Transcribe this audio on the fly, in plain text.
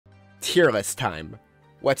tier list time.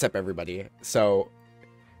 What's up, everybody? So,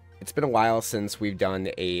 it's been a while since we've done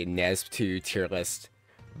a NASB2 tier list,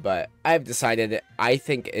 but I've decided I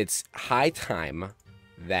think it's high time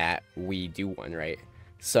that we do one, right?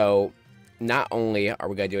 So, not only are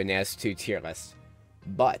we going to do a NASB2 tier list,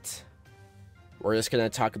 but we're just going to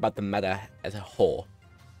talk about the meta as a whole.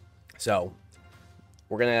 So,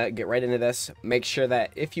 we're going to get right into this. Make sure that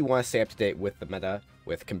if you want to stay up to date with the meta,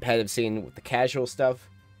 with competitive scene, with the casual stuff,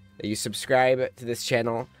 that you subscribe to this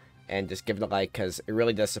channel and just give it a like, because it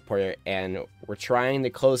really does support it. And we're trying to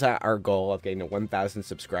close out our goal of getting to 1,000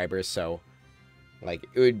 subscribers. So, like,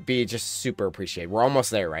 it would be just super appreciated. We're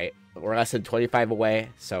almost there, right? We're less than 25 away.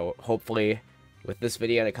 So, hopefully, with this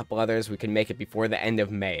video and a couple others, we can make it before the end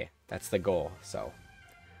of May. That's the goal. So,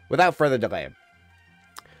 without further delay,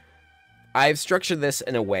 I've structured this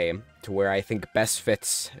in a way to where I think best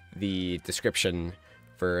fits the description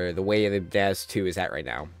for the way the NASB2 is at right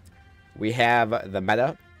now. We have the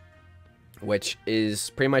meta, which is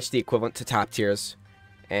pretty much the equivalent to top tiers,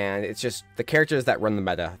 and it's just the characters that run the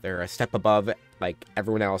meta. They're a step above, like,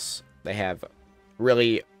 everyone else. They have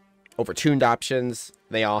really overtuned options.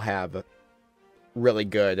 They all have really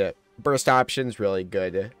good burst options, really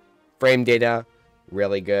good frame data,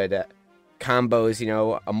 really good combos, you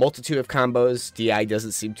know, a multitude of combos. DI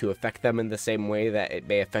doesn't seem to affect them in the same way that it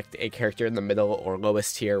may affect a character in the middle or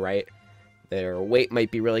lowest tier, right? Their weight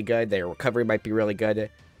might be really good, their recovery might be really good,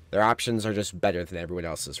 their options are just better than everyone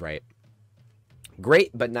else's, right?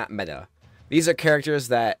 Great, but not meta. These are characters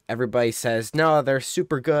that everybody says, no, they're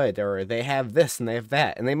super good, or they have this and they have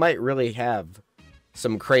that, and they might really have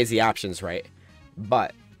some crazy options, right?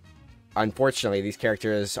 But, unfortunately, these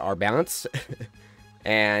characters are balanced,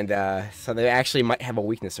 and so they actually might have a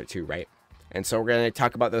weakness or two, right? And so we're going to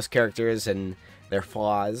talk about those characters and their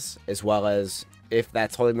flaws, as well as if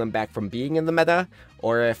that's holding them back from being in the meta,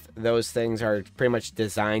 or if those things are pretty much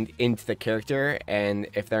designed into the character, and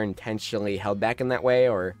if they're intentionally held back in that way,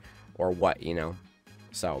 or what, you know?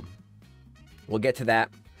 So, we'll get to that.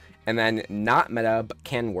 And then, not meta, but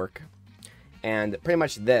can work. And pretty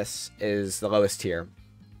much this is the lowest tier.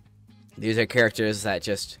 These are characters that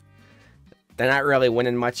just, they're not really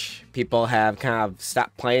winning much. People have kind of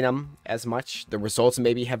stopped playing them as much. The results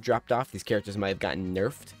maybe have dropped off. These characters might have gotten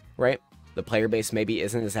nerfed, right? The player base maybe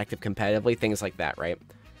isn't as active competitively, things like that, right?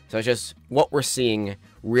 So it's just what we're seeing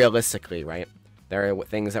realistically, right? There are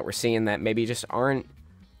things that we're seeing that maybe just aren't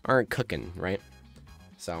cooking, right?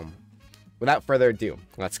 So, without further ado,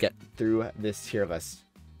 let's get through this tier list.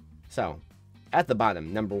 So, at the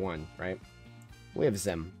bottom, number 1, right? We have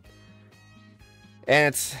Zim.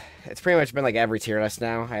 And it's pretty much been like every tier list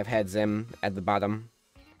now. I've had Zim at the bottom,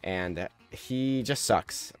 and he just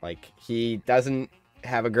sucks. Like, he doesn't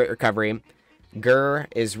have a great recovery. Gur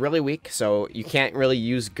is really weak, so you can't really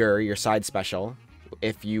use Gur, your side special,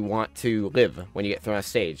 if you want to live when you get thrown off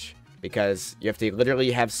stage, because you have to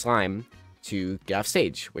literally have slime to get off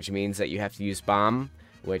stage, which means that you have to use bomb,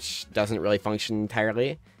 which doesn't really function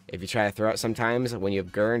entirely. If you try to throw it sometimes, when you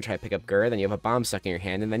have Gur and try to pick up Gur, then you have a bomb stuck in your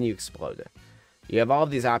hand, and then you explode. You have all of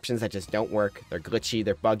these options that just don't work. They're glitchy,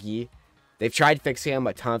 they're buggy. They've tried fixing him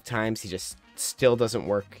a ton of times. He just still doesn't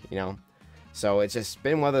work, you know? So it's just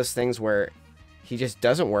been one of those things where he just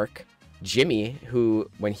doesn't work. Jimmy, who,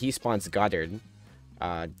 when he spawns Goddard,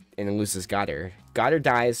 and loses Goddard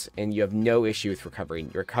dies, and you have no issue with recovery.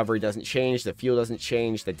 Your recovery doesn't change, the fuel doesn't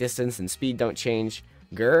change, the distance and speed don't change.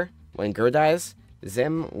 Gur, when Gur dies,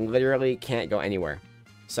 Zim literally can't go anywhere.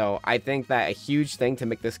 So I think that a huge thing to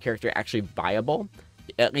make this character actually viable,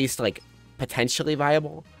 at least like potentially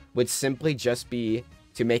viable, would simply just be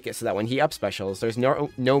to make it so that when he up specials, there's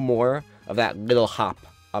no more of that little hop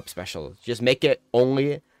up special. Just make it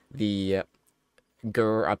only the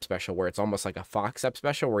Gur up special, where it's almost like a Fox up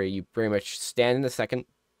special, where you pretty much stand in a second,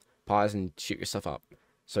 pause, and shoot yourself up.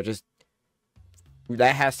 So just,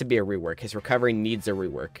 that has to be a rework. His recovery needs a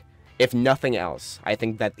rework. If nothing else, I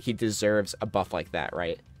think that he deserves a buff like that,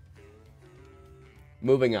 right?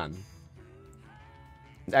 Moving on.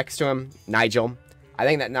 Next to him, Nigel. I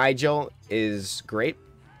think that Nigel is great.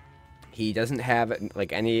 He doesn't have,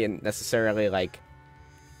 like, any necessarily, like,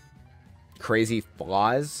 crazy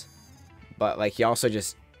flaws, but, like, he also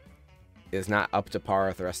just is not up to par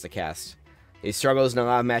with the rest of the cast. He struggles in a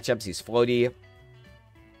lot of matchups. He's floaty.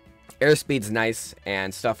 Airspeed's nice,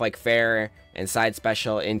 and stuff like Fair and Side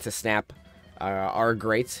Special into Snap are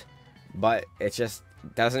great, but it just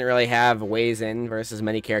doesn't really have ways in versus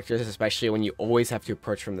many characters, especially when you always have to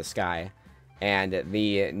approach from the sky. And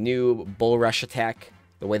the new Bull Rush attack,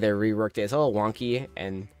 the way they reworked it, is a little wonky,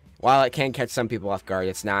 and while it can catch some people off guard,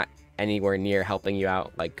 it's not anywhere near helping you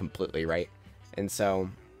out, like, completely, right? And so,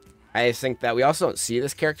 I just think that we also don't see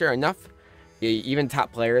this character enough. Even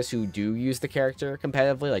top players who do use the character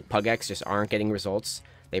competitively, like PugX, just aren't getting results.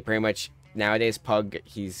 They pretty much, nowadays, Pug,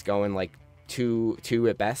 he's going like 2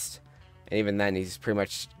 at best. And even then, he's pretty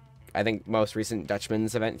much, I think most recent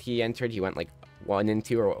Dutchman's event he entered, he went like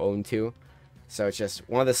 1-2 or 0-2. So it's just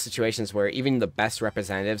one of the situations where even the best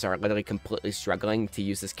representatives are literally completely struggling to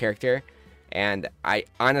use this character. And I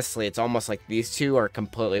honestly, it's almost like these two are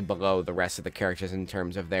completely below the rest of the characters in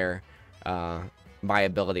terms of their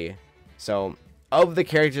viability. So of the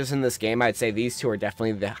characters in this game, I'd say these two are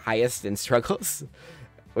definitely the highest in struggles,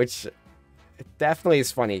 which definitely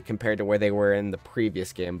is funny compared to where they were in the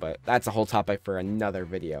previous game, but that's a whole topic for another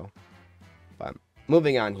video. But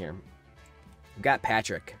moving on here, we've got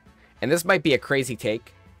Patrick. And this might be a crazy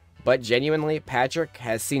take, but genuinely, Patrick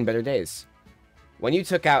has seen better days. When you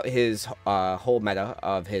took out his whole meta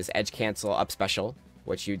of his edge cancel up special,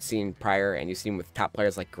 which you'd seen prior, and you've seen with top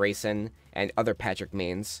players like Grayson and other Patrick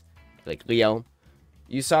mains, like Leo,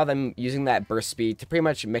 you saw them using that burst speed to pretty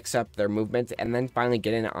much mix up their movement and then finally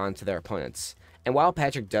get in onto their opponents. And while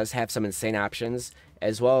Patrick does have some insane options,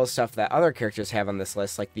 as well as stuff that other characters have on this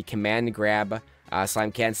list, like the command grab,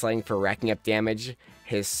 slime canceling for racking up damage,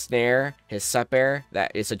 his snare, his sup air,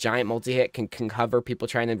 that is a giant multi-hit, can cover people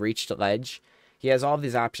trying to reach the ledge. He has all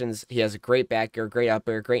these options. He has a great back air, great up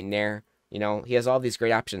air, great nair. You know, he has all these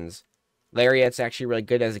great options. Lariat's actually really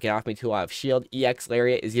good as a get off me tool out of shield. EX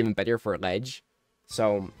Lariat is even better for ledge.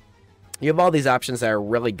 So you have all these options that are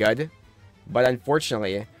really good. But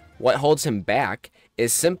unfortunately, what holds him back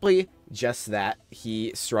is simply just that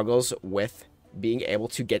he struggles with being able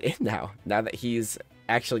to get in now that he's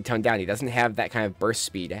actually toned down. He doesn't have that kind of burst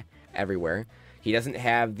speed everywhere. He doesn't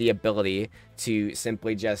have the ability to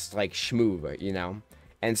simply just like schmoove, you know.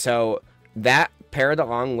 And so that paired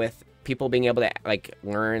along with people being able to like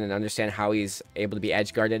learn and understand how he's able to be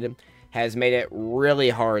edge guarded has made it really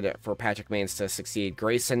hard for Patrick mains to succeed.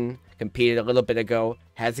 Grayson competed a little bit ago,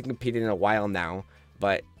 hasn't competed in a while now,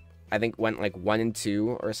 but I think went like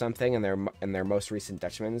 1-2 or something in their most recent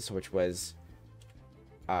Dutchman's, which was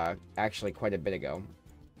actually quite a bit ago.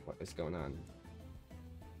 What is going on?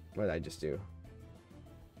 What did I just do?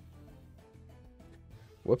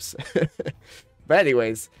 Whoops. But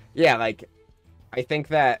anyways, yeah, like I think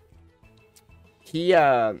that he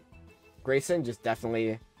Grayson just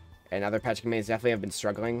definitely, and other Patrick mains definitely have been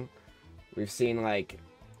struggling. We've seen like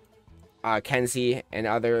Kenzie and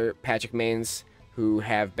other Patrick mains who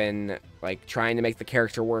have been like trying to make the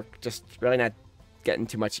character work, just really not getting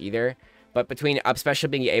too much either. But between up special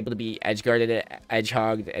being able to be edge guarded, edge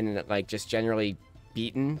hogged, and like just generally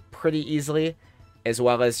beaten pretty easily, as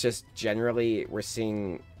well as just generally we're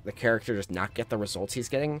seeing the character just not get the results he's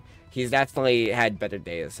getting, he's definitely had better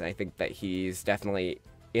days. And I think that he's definitely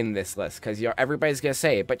in this list because, you know, everybody's gonna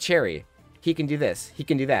say, but Cherry, he can do this, he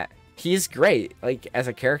can do that. He's great, like as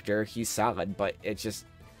a character, he's solid, but it's just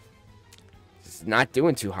not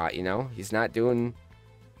doing too hot, you know. He's not doing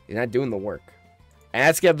the work. And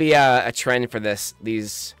that's gonna be a trend for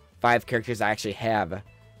these 5 characters I actually have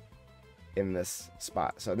in this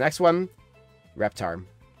spot. So next one, Reptar.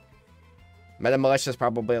 Meta Militia is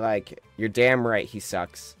probably like, you're damn right he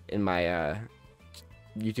sucks in my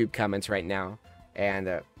YouTube comments right now.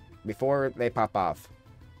 And before they pop off,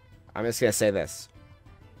 I'm just gonna say this.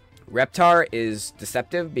 Reptar is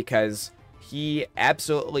deceptive because he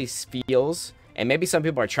absolutely feels, and maybe some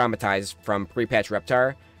people are traumatized from pre-patch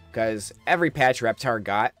Reptar, because every patch Reptar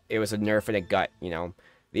got, it was a nerf and a gut, you know.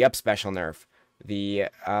 The up special nerf. The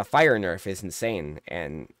fire nerf is insane,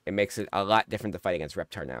 and it makes it a lot different to fight against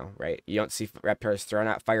Reptar now, right? You don't see Reptars throwing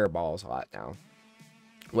out fireballs a lot now,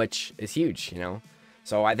 which is huge, you know?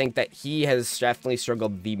 So I think that he has definitely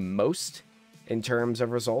struggled the most in terms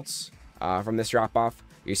of results from this drop-off.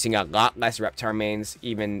 You're seeing a lot less Reptar mains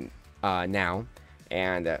even now,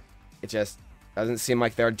 and it just doesn't seem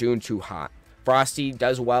like they're doing too hot. Frosty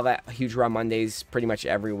does well at Huge Raw Mondays pretty much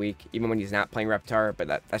every week, even when he's not playing Reptar,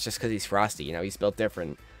 but that's just because he's Frosty, you know, he's built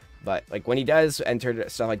different. But like when he does enter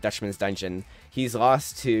stuff like Dutchman's Dungeon, he's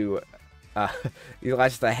lost to a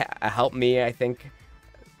Help Me, I think.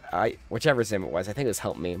 Whichever Zim it was, I think it was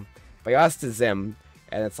Help Me. But he lost to Zim,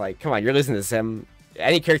 and it's like, come on, you're losing to Zim.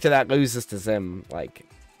 Any character that loses to Zim, like,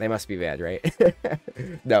 they must be bad, right?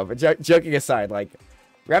 No, but joking aside, like,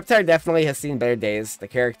 Reptar definitely has seen better days. The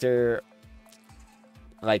character,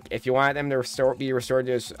 like, if you want them to be restored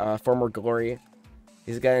to his former glory,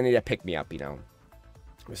 he's gonna need a pick-me-up, you know.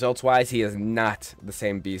 Results-wise, he is not the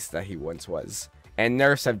same beast that he once was. And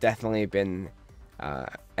nerfs have definitely been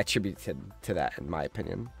attributed to that, in my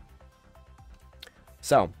opinion.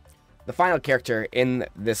 So, the final character in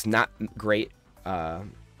this not great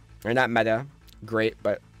or not meta, great,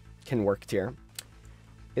 but can work tier,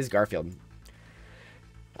 is Garfield.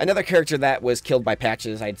 Another character that was killed by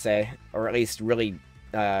patches, I'd say, or at least really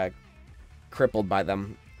crippled by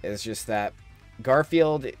them, is just that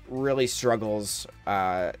Garfield really struggles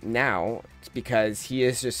now because he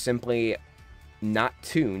is just simply not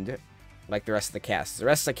tuned like the rest of the cast. The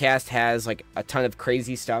rest of the cast has like a ton of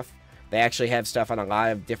crazy stuff. They actually have stuff on a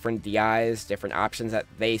lot of different DIs, different options that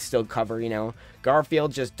they still cover, you know.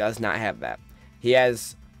 Garfield just does not have that. He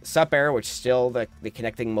has Sup Air, which still the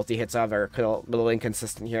connecting multi-hits of are a little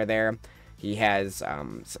inconsistent here or there. He has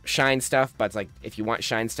Shine stuff, but it's like, if you want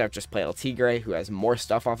Shine stuff, just play El Tigre, who has more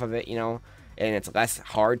stuff off of it, you know. And it's less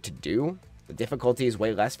hard to do. The difficulty is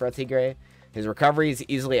way less for El Tigre. His recovery is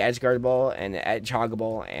easily edge guardable and edge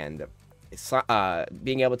hoggable, and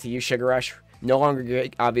being able to use Sugar Rush no longer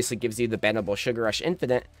obviously gives you the bannable Sugar Rush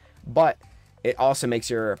Infinite, but it also makes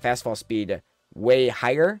your fast fall speed way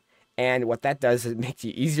higher, and what that does is it makes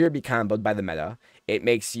you easier to be comboed by the meta. It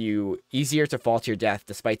makes you easier to fall to your death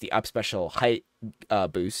despite the up special height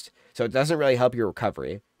boost, so it doesn't really help your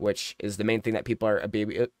recovery, which is the main thing that people are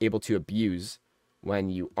able to abuse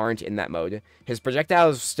when you aren't in that mode. His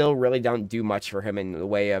projectiles still really don't do much for him in the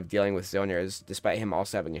way of dealing with zoners, despite him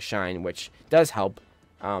also having a Shine, which does help.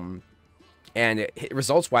 And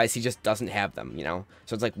results-wise, he just doesn't have them, you know?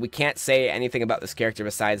 So it's like, we can't say anything about this character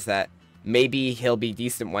besides that maybe he'll be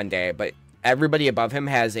decent one day, but everybody above him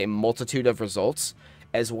has a multitude of results,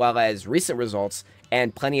 as well as recent results,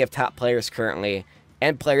 and plenty of top players currently,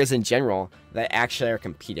 and players in general, that actually are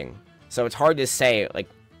competing. So it's hard to say, like,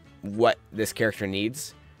 what this character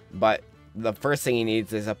needs, but the first thing he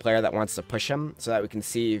needs is a player that wants to push him, so that we can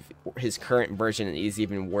see if his current version is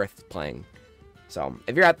even worth playing. So,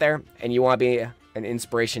 if you're out there and you want to be an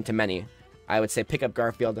inspiration to many, I would say pick up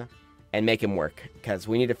Garfield and make him work, because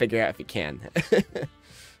we need to figure out if he can.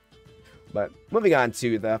 But moving on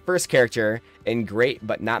to the first character in great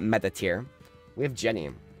but not meta tier, we have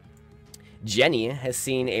Jenny. Jenny has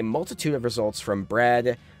seen a multitude of results from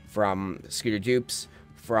Bread, from Scooter Dupes,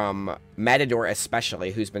 from Matador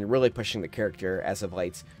especially, who's been really pushing the character as of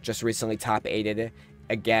late. Just recently top 8'd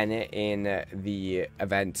again in the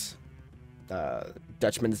event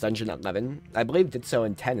Dutchman's Dungeon 11. I believe did so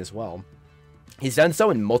in 10 as well. He's done so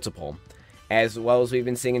in multiple, as well as we've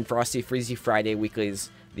been seeing in Frosty Freezy Friday weeklies,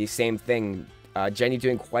 the same thing. Jenny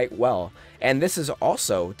doing quite well, and this is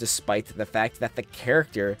also despite the fact that the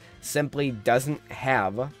character simply doesn't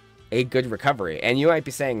have a good recovery. And you might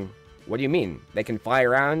be saying, what do you mean? They can fly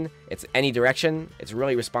around, it's any direction, it's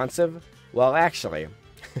really responsive? Well, actually,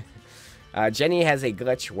 Jenny has a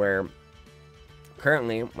glitch where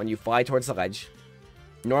currently, when you fly towards the ledge,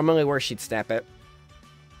 normally where she'd snap it,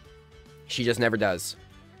 she just never does.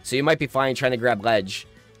 So you might be flying trying to grab ledge,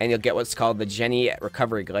 and you'll get what's called the Jenny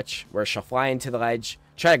recovery glitch, where she'll fly into the ledge,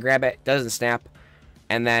 try to grab it, doesn't snap,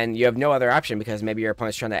 and then you have no other option because maybe your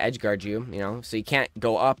opponent's trying to edge guard you, you know, so you can't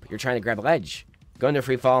go up, you're trying to grab a ledge. Go into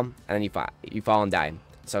free fall, and then you fall and die.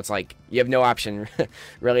 So it's like, you have no option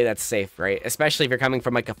really that's safe, right? Especially if you're coming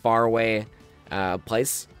from like a far away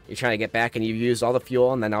place. You're trying to get back and you've used all the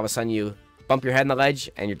fuel, and then all of a sudden you bump your head in the ledge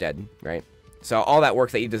and you're dead, right? So all that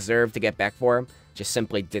work that you deserve to get back for just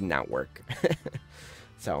simply did not work.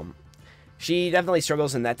 So she definitely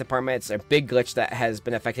struggles in that department. It's a big glitch that has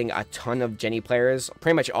been affecting a ton of Jenny players,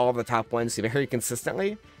 pretty much all of the top ones very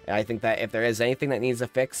consistently. And I think that if there is anything that needs a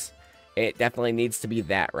fix, it definitely needs to be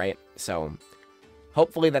that, right? So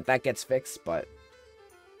hopefully that gets fixed, but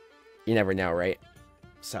you never know, right?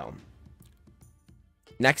 So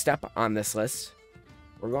next up on this list,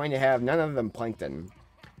 we're going to have none other than Plankton,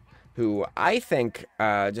 who I think,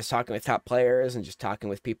 just talking with top players and just talking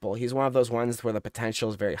with people, he's one of those ones where the potential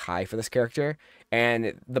is very high for this character.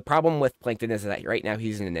 And the problem with Plankton is that right now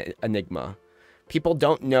he's an enigma. People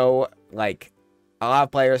don't know, like, a lot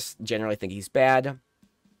of players generally think he's bad.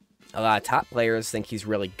 A lot of top players think he's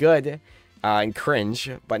really good and cringe,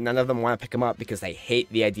 but none of them want to pick him up because they hate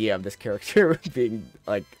the idea of this character being,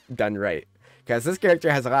 like, done right. Because this character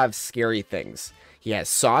has a lot of scary things. He has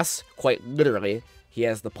sauce, quite literally. He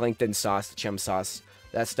has the Plankton sauce, the Chum sauce.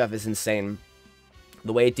 That stuff is insane.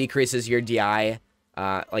 The way it decreases your DI,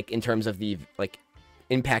 like, in terms of the, like,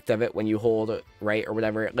 impact of it when you hold, right, or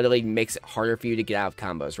whatever, it literally makes it harder for you to get out of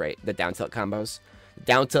combos, right? The down tilt combos.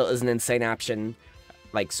 Down tilt is an insane option.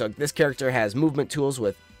 Like, so this character has movement tools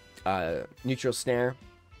with neutral snare,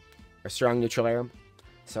 or strong neutral air.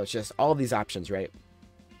 So it's just all of these options, right?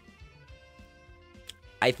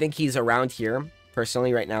 I think he's around here,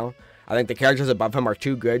 personally, right now. I think the characters above him are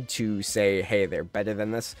too good to say, hey, they're better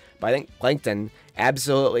than this. But I think Plankton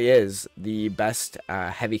absolutely is the best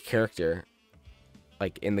heavy character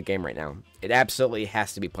like in the game right now. It absolutely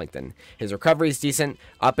has to be Plankton. His recovery is decent.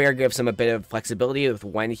 Up air gives him a bit of flexibility with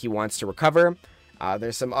when he wants to recover.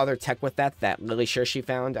 There's some other tech with that Lily Shershi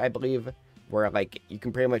found, I believe, where like you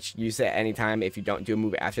can pretty much use it anytime if you don't do a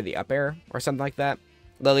move after the up air or something like that.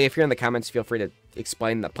 Lily, if you're in the comments, feel free to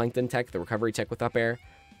explain the Plankton tech, the recovery tech with up air.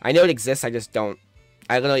 I know it exists, I just don't.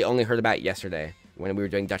 I literally only heard about it yesterday when we were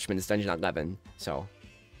doing Dutchman's Dungeon 11. So,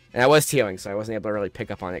 and I was TOing, so I wasn't able to really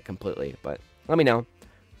pick up on it completely. But let me know.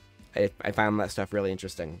 I found that stuff really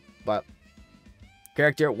interesting. But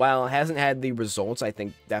character, while it hasn't had the results, I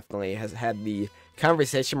think definitely has had the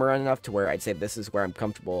conversation around enough to where I'd say this is where I'm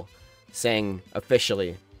comfortable saying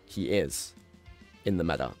officially he is in the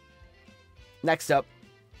meta. Next up,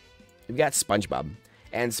 we've got SpongeBob.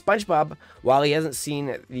 And SpongeBob, while he hasn't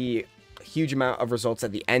seen the huge amount of results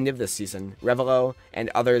at the end of this season, Revelo and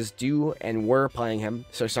others do and were playing him.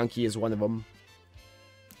 So Sunky is one of them.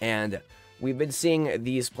 And we've been seeing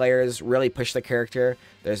these players really push the character.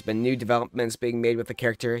 There's been new developments being made with the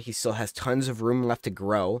character. He still has tons of room left to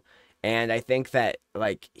grow. And I think that,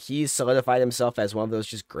 like, he's solidified himself as one of those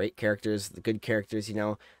just great characters, the good characters, you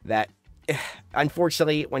know, that,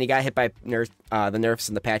 unfortunately, when he got hit by the nerfs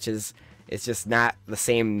and the patches, it's just not the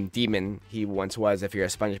same demon he once was if you're a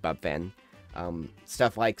SpongeBob fan.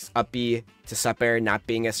 Stuff like up B to sup air not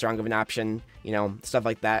being as strong of an option, you know, stuff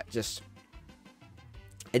like that. Just,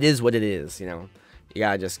 it is what it is, you know. You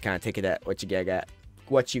gotta just kind of take it at what you get,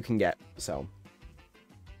 what you can get. So,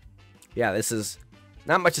 yeah, this is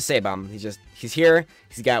not much to say about him. He's here.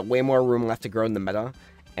 He's got way more room left to grow in the meta.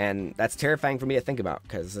 And that's terrifying for me to think about,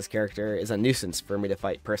 because this character is a nuisance for me to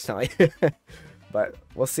fight personally. But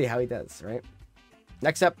we'll see how he does, right?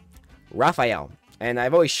 Next up, Raphael. And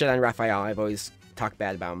I've always shit on Raphael. I've always talked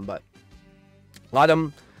bad about him. But a lot of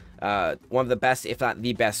them, one of the best, if not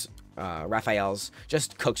the best, Raphaels,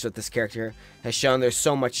 just cooks with this character. Has shown there's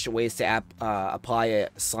so much ways to apply a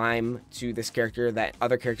slime to this character that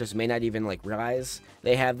other characters may not even like realize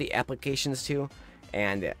they have the applications to.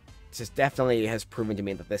 And it just definitely has proven to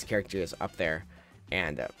me that this character is up there.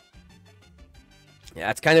 And yeah,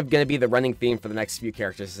 that's kind of going to be the running theme for the next few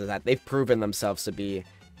characters, is that they've proven themselves to be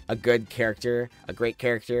a good character, a great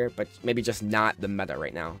character, but maybe just not the meta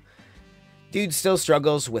right now. Dude still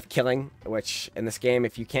struggles with killing, which in this game,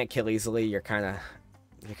 if you can't kill easily, you're kind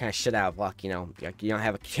of shit out of luck, you know. Like, you don't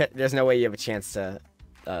have there's no way you have a chance to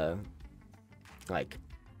like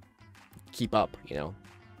keep up, you know.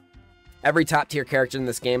 Every top tier character in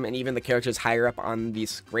this game, and even the characters higher up on the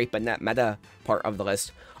great but not meta part of the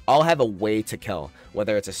list, all have a way to kill.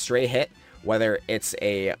 Whether it's a stray hit, whether it's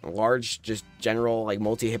a large, just general like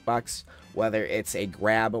multi-hitbox, whether it's a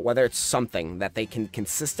grab, whether it's something that they can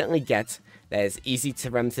consistently get that is easy for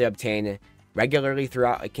them to obtain regularly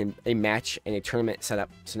throughout a match in a tournament setup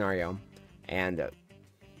scenario. And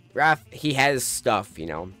Raph, he has stuff, you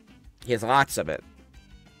know. He has lots of it,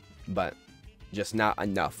 but just not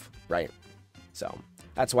enough, right? So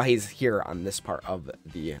that's why he's here on this part of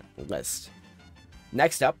the list.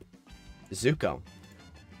 Next up, Zuko.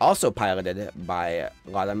 Also piloted by a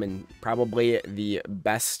lot of them, and probably the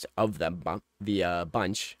best of them, the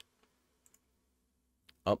bunch.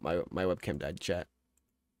 Oh, my webcam died, chat.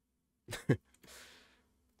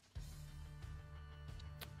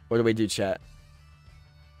 What do we do, chat?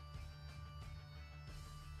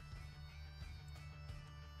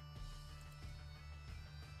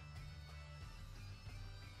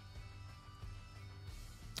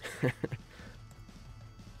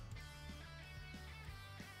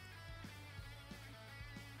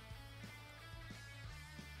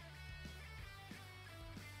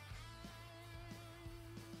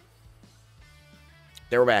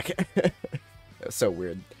 They were back. That was so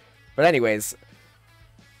weird. But anyways,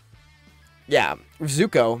 yeah,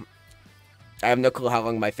 Zuko. I have no clue how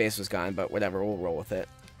long my face was gone, but whatever, we'll roll with it.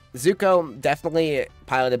 Zuko, definitely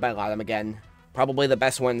piloted by a lot of them again. Probably the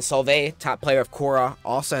best one. Solvay, top player of Korra,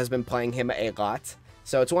 also has been playing him a lot.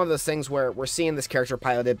 So it's one of those things where we're seeing this character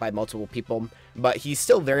piloted by multiple people, but he's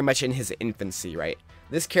still very much in his infancy, right?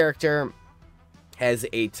 This character has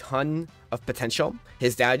a ton of potential.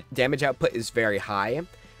 His damage output is very high.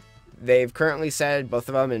 They've currently said, both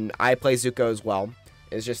of them, and I play Zuko as well,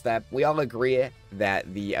 is just that we all agree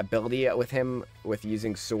that the ability with him, with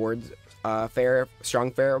using sword fair,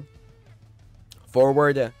 strong fair,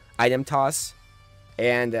 forward item toss,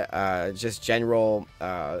 and just general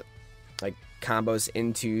like combos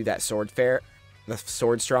into that sword fair, the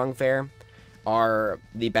sword strong fair, are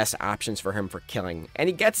the best options for him for killing. And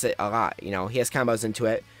he gets it a lot, you know. He has combos into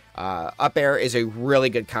it. Up air is a really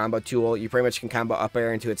good combo tool. You pretty much can combo up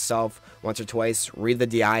air into itself once or twice. Read the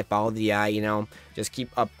DI, follow the DI, you know. Just keep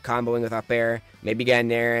up comboing with up air. Maybe get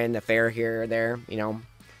an air in, a fair here or there, you know.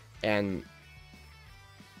 And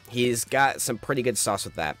he's got some pretty good sauce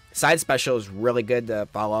with that. Side special is really good to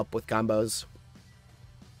follow up with combos.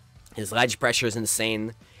 His ledge pressure is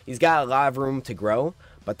insane. He's got a lot of room to grow,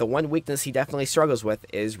 but the one weakness he definitely struggles with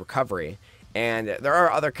is recovery. And there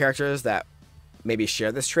are other characters that maybe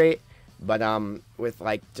share this trait, but with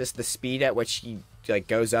like just the speed at which he like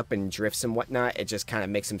goes up and drifts and whatnot, it just kind of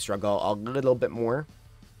makes him struggle a little bit more.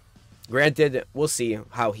 Granted, we'll see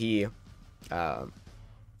how he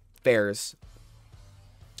fares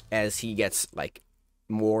as he gets like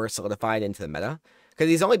more solidified into the meta, because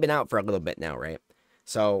he's only been out for a little bit now, right?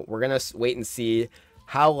 So we're gonna wait and see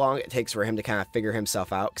how long it takes for him to kind of figure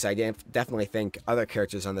himself out, because I definitely think other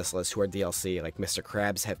characters on this list who are DLC, like Mr.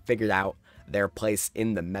 Krabs, have figured out their place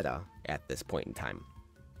in the meta at this point in time.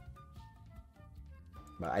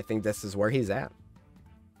 But I think this is where he's at.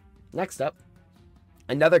 Next up,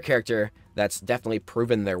 another character that's definitely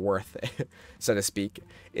proven their worth, so to speak,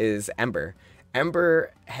 is Ember.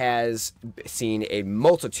 Ember has seen a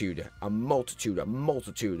multitude of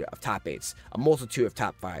top 8s, a multitude of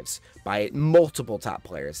top 5s by multiple top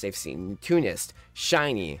players. They've seen Tunist,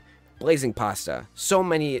 Shiny, Blazing Pasta. So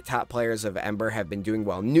many top players of Ember have been doing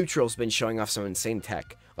well. Neutral's been showing off some insane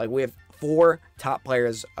tech. Like, we have 4 top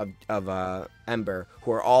players of Ember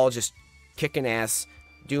who are all just kicking ass,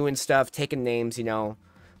 doing stuff, taking names, you know.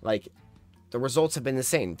 Like, the results have been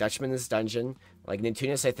insane. Dutchman's Dungeon, like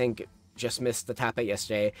Nintunis, I think, just missed the top 8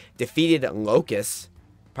 yesterday. Defeated Locust,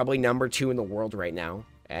 probably number 2 in the world right now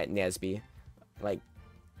at NASB. Like,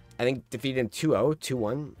 I think defeated him 2-0,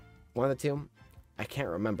 2-1, one of the two. I can't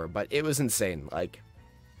remember, but it was insane. Like,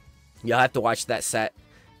 you'll have to watch that set.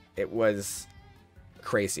 It was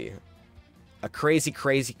crazy. A crazy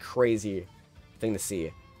thing to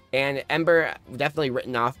see. And Ember definitely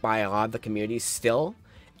written off by a lot of the community still.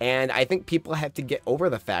 And I think people have to get over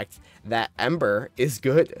the fact that Ember is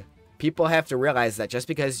good. People have to realize that just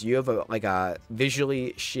because you have a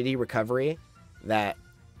visually shitty recovery, that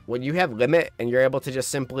when you have limit and you're able to just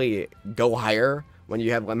simply go higher when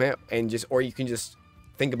you have limit, and or you can just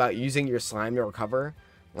think about using your slime to recover.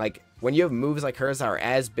 Like, when you have moves like hers that are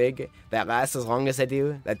as big, that last as long as they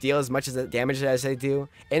do, that deal as much as damage as they do,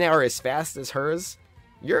 and are as fast as hers,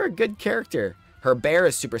 you're a good character. Her bear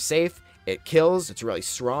is super safe. It kills. It's really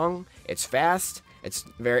strong. It's fast.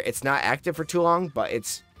 It's not active for too long, but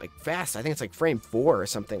it's like fast. I think it's like frame 4 or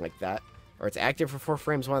something like that, or it's active for 4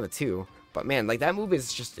 frames, one of the two. But man, like, that move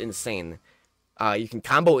is just insane. You can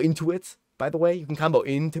combo into it, by the way. You can combo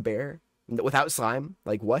into bear without slime.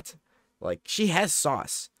 Like, what? Like, she has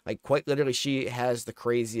sauce. Like, quite literally, she has the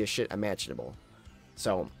craziest shit imaginable.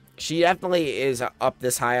 So she definitely is up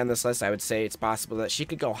this high on this list. I would say it's possible that she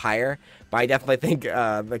could go higher, but I definitely think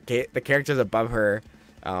the characters above her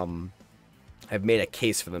have made a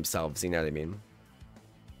case for themselves, you know what I mean?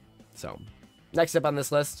 So, next up on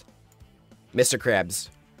this list, Mr. Krabs.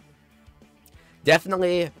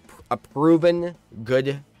 Definitely a proven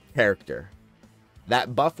good character.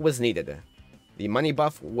 That buff was needed. The money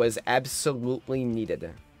buff was absolutely needed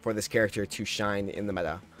for this character to shine in the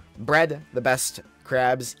meta. Bred the best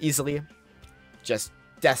Krabs easily, just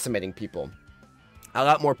decimating people. A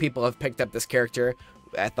lot more people have picked up this character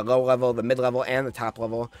at the low level, the mid level, and the top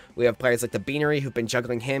level. We have players like the Beanery who've been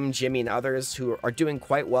juggling him, Jimmy, and others who are doing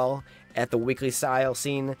quite well at the weekly style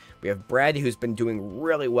scene. We have Brad, who's been doing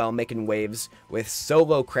really well, making waves with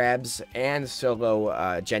solo Krabs and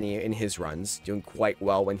solo Jenny in his runs, doing quite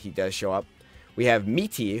well when he does show up. We have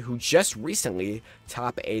Meaty, who just recently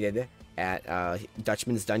top 8'd at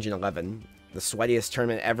Dutchman's Dungeon 11, the sweatiest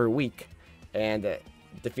tournament every week, and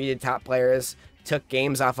defeated top players, took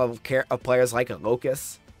games off of players like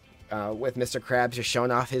Locust, with Mr. Krabs just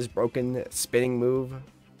showing off his broken spinning move.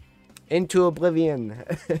 Into oblivion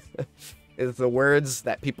is the words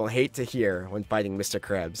that people hate to hear when fighting Mr.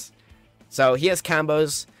 Krabs. So he has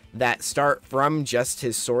combos that start from just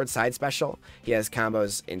his sword side special. He has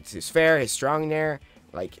combos into his fair, his strong nair.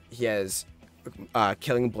 Like, he has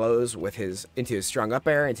killing blows with into his strong up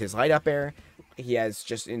air, into his light up air. He has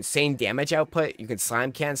just insane damage output. You can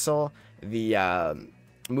slime cancel the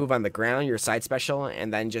move on the ground, your side special,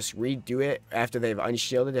 and then just redo it after they've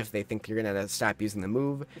unshielded if they think you're gonna stop using the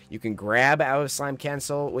move. You can grab out of slime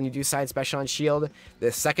cancel when you do side special on shield. The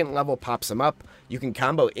second level pops them up. You can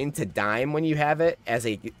combo into dime when you have it as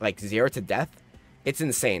a like 0 to death. It's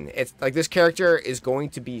insane. It's like, this character is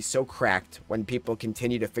going to be so cracked when people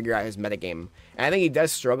continue to figure out his metagame. And I think he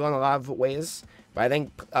does struggle in a lot of ways, but I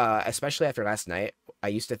think especially after last night, I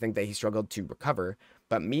used to think that he struggled to recover,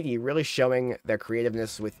 but Meaty really showing their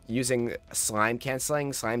creativeness with using slime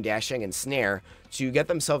canceling, slime dashing, and snare to get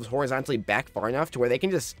themselves horizontally back far enough to where they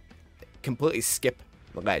can just completely skip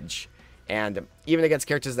the ledge. And even against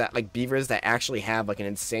characters that like beavers that actually have like an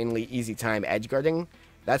insanely easy time edge guarding,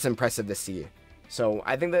 that's impressive to see. So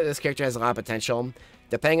I think that this character has a lot of potential.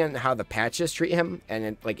 Depending on how the patches treat him,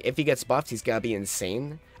 and like if he gets buffed, he's gonna be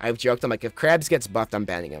insane. I've joked, I'm like, if Krabs gets buffed, I'm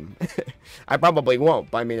banning him. I probably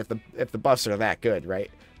won't, but I mean, if the buffs are that good,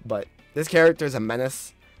 right? But this character is a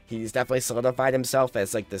menace. He's definitely solidified himself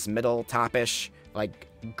as like this middle top-ish, like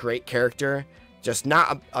great character. Just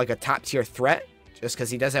not like a top tier threat, just because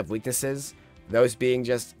he does have weaknesses. Those being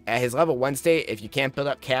just at his level 1 state, if you can't build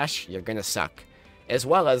up cash, you're gonna suck. As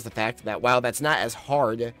well as the fact that while that's not as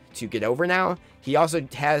hard to get over now, he also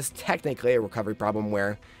has technically a recovery problem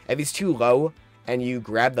where if he's too low and you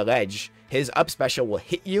grab the ledge, his up special will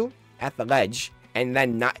hit you at the ledge and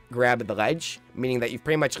then not grab the ledge, meaning that you've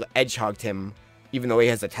pretty much edge hogged him even though he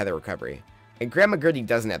has a tether recovery. And Grandma Gertie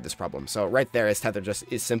doesn't have this problem, so right there his tether just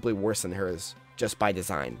is simply worse than hers just by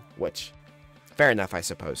design, which, fair enough, I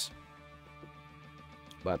suppose.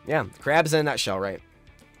 But yeah, Krabs in a nutshell, right?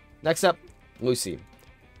 Next up, Lucy.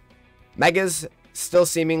 Mega's still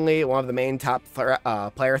seemingly one of the main top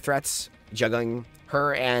player threats, juggling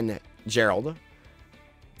her and Gerald.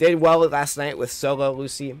 Did well last night with solo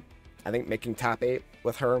Lucy. I think making top 8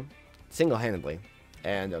 with her single-handedly.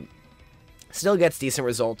 And still gets decent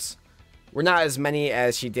results. We're not as many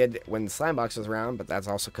as she did when Slimebox was around, but that's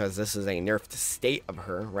also because this is a nerfed state of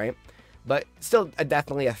her, right? But still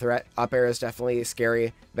definitely a threat. Up air is definitely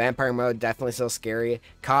scary. Vampire mode, definitely still scary.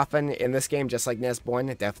 Coffin in this game, just like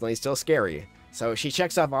NASB2, definitely still scary. So she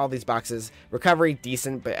checks off all these boxes. Recovery,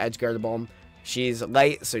 decent, but edge guardable. She's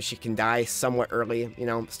light, so she can die somewhat early, you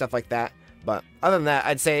know, stuff like that. But other than that,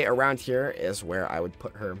 I'd say around here is where I would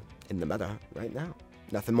put her in the meta right now.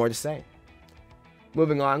 Nothing more to say.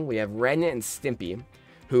 Moving on, we have Ren and Stimpy,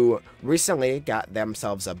 who recently got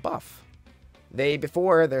themselves a buff.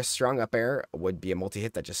 Before, their strong up air would be a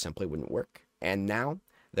multi-hit that just simply wouldn't work. And now,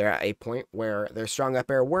 they're at a point where their strong up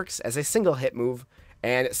air works as a single hit move,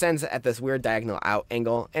 and it sends at this weird diagonal out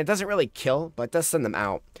angle. And it doesn't really kill, but it does send them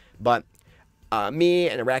out. But me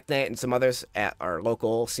and Arachnite and some others at our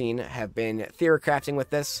local scene have been theory crafting with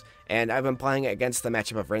this, and I've been playing against the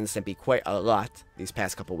matchup of Ren and Stimpy quite a lot these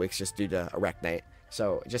past couple weeks just due to Arachnite.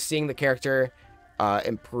 So just seeing the character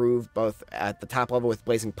improve both at the top level with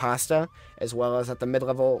Blazing Pasta as well as at the mid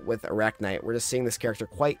level with Arachnite. We're just seeing this character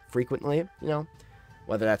quite frequently, you know,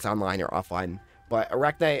 whether that's online or offline. But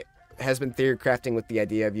Arachnite has been theory crafting with the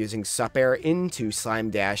idea of using Sup Air into Slime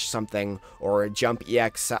Dash something or Jump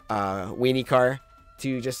EX Weenie Car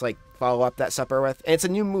to just like follow up that Sup Air with. And it's a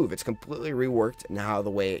new move. It's completely reworked now the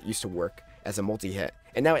way it used to work as a multi-hit.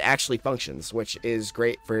 And now it actually functions, which is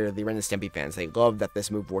great for the Ren and Stimpy fans. They love that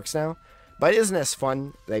this move works now. But it isn't as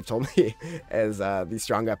fun, they've told me, as the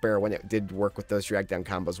strong up air when it did work with those drag down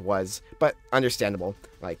combos was. But understandable.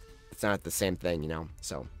 Like, it's not the same thing, you know.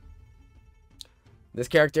 So, this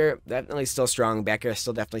character, definitely still strong. Back air is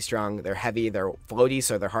still definitely strong. They're heavy, they're floaty,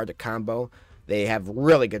 so they're hard to combo. They have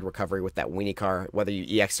really good recovery with that Weenie Car, whether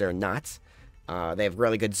you EX it or not. They have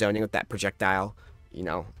really good zoning with that projectile. You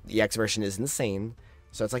know, the EX version is insane.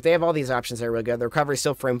 So it's like they have all these options that are really good. The recovery is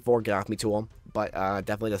still frame 4, get off me tool, but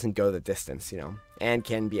definitely doesn't go the distance, you know, and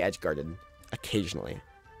can be edge guarded occasionally.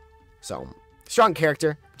 So, strong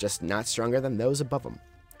character, just not stronger than those above them,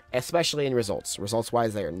 especially in results.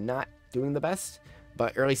 Results-wise, they are not doing the best,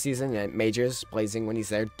 but early season at Majors, Blazing when he's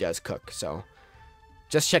there does cook. So,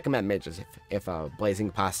 just check him at Majors if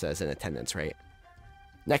Blazing Pasta is in attendance, right?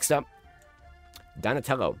 Next up,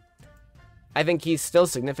 Donatello. I think he's still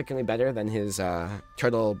significantly better than his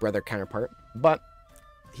turtle brother counterpart, but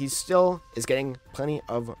he still is getting plenty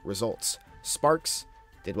of results. Sparks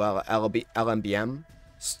did well at LMBM.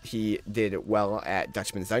 He did well at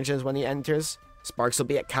Dutchman's Dungeons when he enters. Sparks will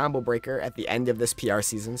be at Combo Breaker at the end of this PR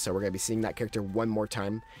season, so we're going to be seeing that character one more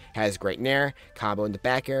time. Has great nair, combo into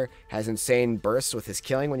back air, has insane bursts with his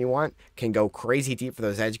killing when you want, can go crazy deep for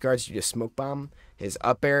those edge guards, you just smoke bomb. His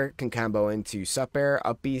up air can combo into sup air,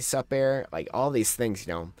 up B, sup air, like all these things,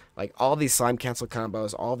 you know, like all these slime cancel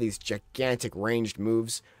combos, all these gigantic ranged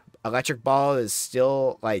moves. Electric Ball is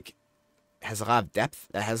still like, has a lot of depth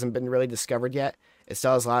that hasn't been really discovered yet. It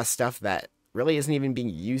still has a lot of stuff that really isn't even being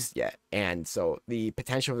used yet. And so the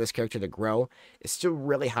potential for this character to grow is still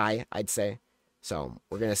really high, I'd say. So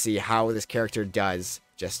we're going to see how this character does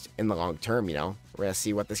just in the long term, you know. We're going to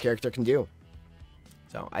see what this character can do.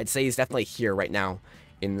 So I'd say he's definitely here right now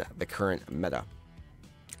in the current meta.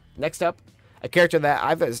 Next up, A character that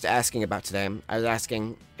I was asking about today, I was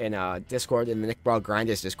asking in Discord, in the Nick Brawl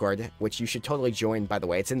Grinders Discord, which you should totally join, by the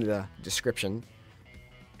way, it's in the description,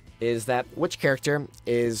 is that which character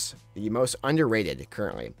is the most underrated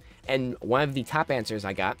currently? And one of the top answers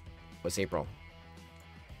I got was April.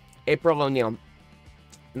 April O'Neil,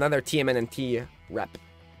 another TMNT rep.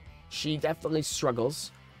 She definitely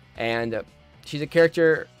struggles, and she's a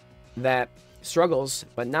character that struggles,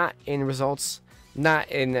 but not in results,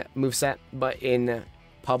 not in moveset, but in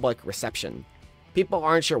public reception. People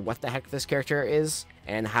aren't sure what the heck this character is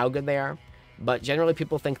and how good they are, but generally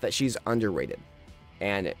people think that she's underrated.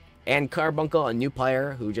 And Carbuncle, a new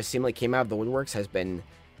player who just seemingly came out of the woodworks, has been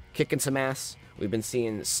kicking some ass. We've been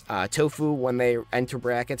seeing Tofu, when they enter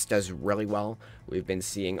brackets, does really well. We've been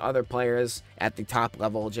seeing other players at the top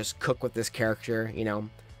level just cook with this character, you know.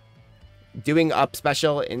 Doing up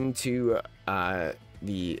special into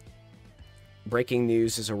the breaking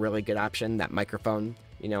news is a really good option. That microphone,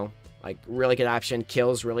 you know, like really good option.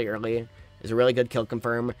 Kills really early is a really good kill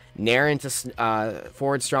confirm. Nair into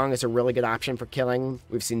forward strong is a really good option for killing.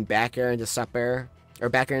 We've seen back air into up air, or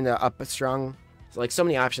back air into up strong. So like so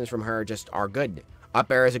many options from her just are good.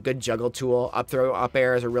 Up air is a good juggle tool. Up throw up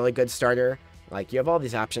air is a really good starter. Like you have all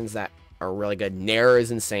these options that are really good. Nair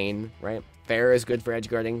is insane, right? Fair is good for edge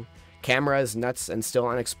guarding. Camera is nuts and still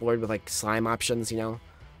unexplored with like slime options, you know.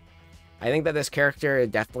 I think that this character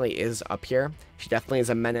definitely is up here. She definitely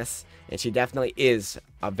is a menace, and she definitely is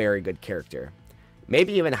a very good character.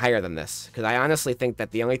 Maybe even higher than this, because I honestly think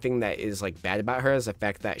that the only thing that is like bad about her is the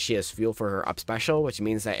fact that she has fuel for her up special, which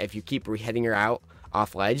means that if you keep hitting her out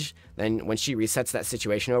off ledge, then when she resets that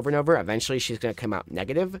situation over and over, eventually she's going to come out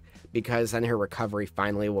negative, because then her recovery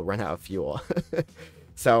finally will run out of fuel.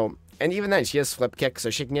 So, and even then she has flip kick,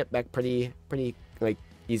 so she can get back pretty like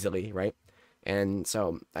easily, right? And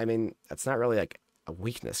so, I mean, that's not really like a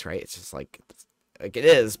weakness, right? It's just like it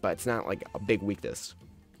is, but it's not like a big weakness.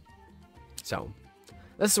 So,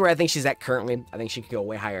 this is where I think she's at currently. I think she could go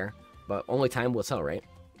way higher, but only time will tell, right?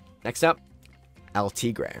 Next up, El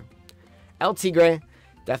Tigre. El Tigre,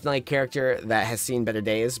 definitely a character that has seen better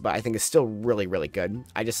days, but I think is still really good.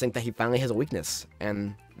 I just think that he finally has a weakness,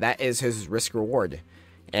 and that is his risk reward.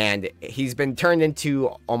 And he's been turned into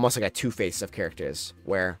almost like a two-face of characters,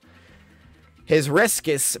 where his risk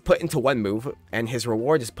is put into one move, and his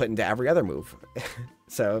reward is put into every other move.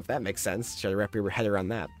 So, if that makes sense, try to wrap your head around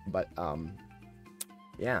that. But,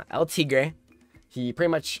 yeah, El Tigre, he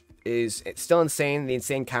pretty much is still insane, the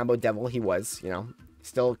insane combo devil he was, you know.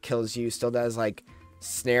 Still kills you, still does, like,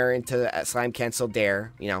 snare into slime cancel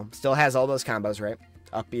dare, you know. Still has all those combos, right?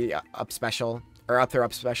 Up special, or up throw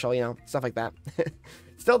up special, you know, stuff like that.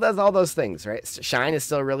 Still does all those things, right? Shine is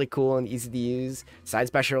still really cool and easy to use. Side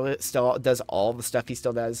special still does all the stuff he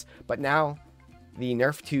still does. But now, the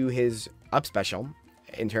nerf to his up special,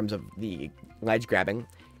 in terms of the ledge grabbing,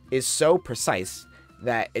 is so precise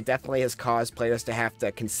that it definitely has caused players to have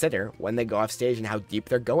to consider when they go off stage and how deep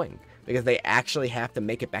they're going, because they actually have to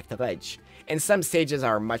make it back to ledge. And some stages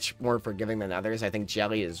are much more forgiving than others. I think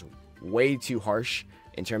Jelly is way too harsh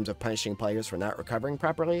in terms of punishing players for not recovering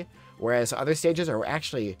properly, whereas other stages are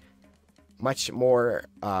actually much more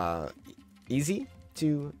easy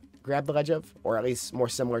to grab the ledge of, or at least more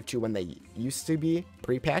similar to when they used to be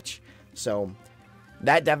pre-patch. So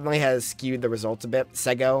that definitely has skewed the results a bit.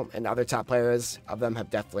 Sego and other top players of them have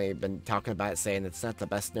definitely been talking about it, saying it's not the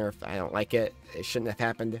best nerf. I don't like it. It shouldn't have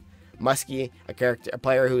happened. Muskie, a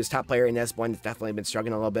player who is top player in NASB2, has definitely been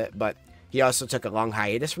struggling a little bit, but he also took a long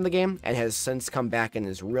hiatus from the game and has since come back and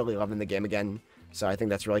is really loving the game again. So I think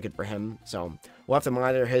that's really good for him. So we'll have to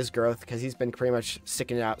monitor his growth, because he's been pretty much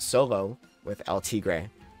sticking it out solo with El Tigre.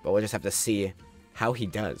 But we'll just have to see how he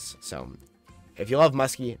does. So if you love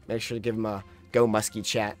Muskie, make sure to give him a Go Muskie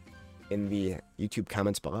chat in the YouTube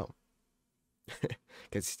comments below.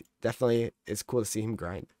 Because definitely it's cool to see him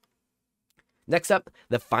grind. Next up,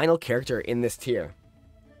 the final character in this tier.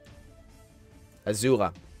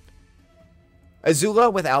 Azula.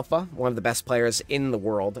 Azula with Alpha, one of the best players in the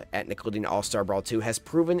world at Nickelodeon All-Star Brawl 2, has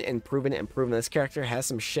proven this character has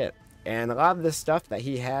some shit. And a lot of this stuff that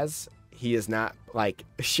he has, he is not, like,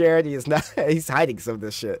 shared. He is not, he's hiding some of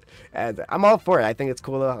this shit. And I'm all for it. I think it's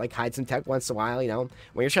cool to, like, hide some tech once in a while, you know.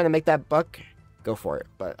 When you're trying to make that buck, go for it.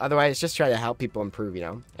 But otherwise, just try to help people improve, you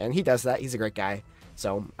know. And he does that. He's a great guy.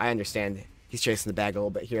 So I understand he's chasing the bag a little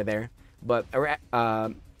bit here or there. But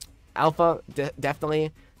Alpha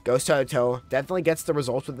definitely goes toe-to-toe, definitely gets the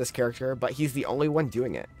results with this character, but he's the only one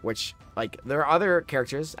doing it, which, like, there are other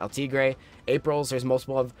characters, El Tigre, April's, there's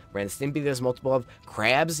multiple of, Ren Stimpy, there's multiple of,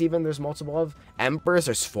 Crabs even, there's multiple of, Emperors,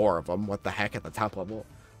 there's 4 of them, what the heck, at the top level,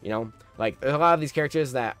 you know? Like, there's a lot of these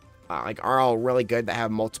characters that like are all really good that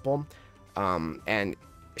have multiple, and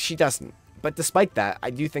she doesn't. But despite that, I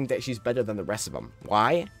do think that she's better than the rest of them.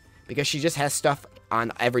 Why? Because she just has stuff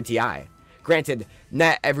on every DI. Granted,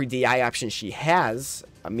 not every DI option she has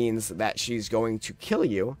means that she's going to kill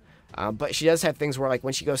you, but she does have things where, like,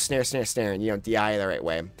 when she goes snare, snare, snare, and you don't DI the right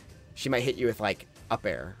way, she might hit you with, like, up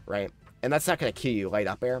air, right? And that's not going to kill you, light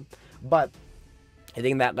up air. But I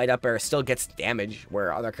think that light up air still gets damage,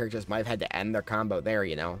 where other characters might have had to end their combo there,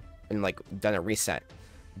 you know, and, like, done a reset.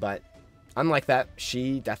 But unlike that,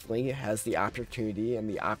 she definitely has the opportunity and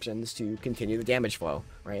the options to continue the damage flow,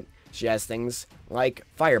 right? She has things like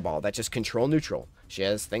Fireball that just control neutral. She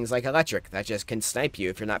has things like Electric that just can snipe you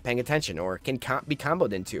if you're not paying attention or can be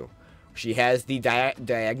comboed into. She has the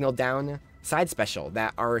diagonal down side special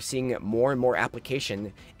that are seeing more and more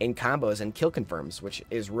application in combos and kill confirms, which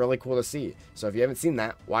is really cool to see. So if you haven't seen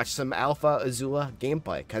that, watch some Alpha Azula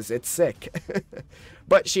gameplay, because it's sick.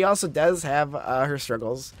 But she also does have her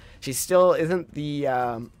struggles. She still isn't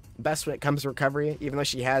the best when it comes to recovery, even though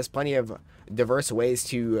she has plenty of diverse ways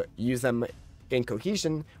to use them in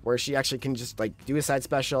cohesion, where she actually can just, like, do a side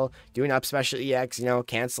special, do an up special EX, you know,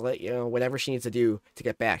 cancel it, you know, whatever she needs to do to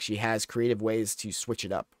get back. She has creative ways to switch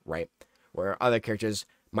it up, right? Where other characters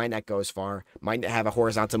might not go as far, might not have a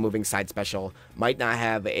horizontal moving side special, might not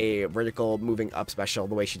have a vertical moving up special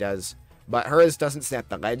the way she does. But hers doesn't snap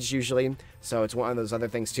the ledge usually, so it's one of those other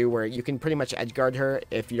things too where you can pretty much edge guard her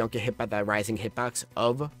if you don't get hit by the rising hitbox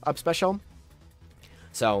of up special.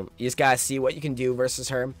 So you just gotta see what you can do versus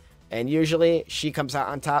her, and usually she comes out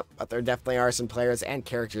on top, but there definitely are some players and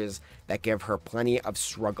characters that give her plenty of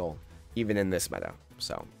struggle, even in this meta.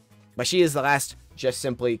 So, but she is the last just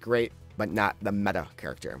simply great, but not the meta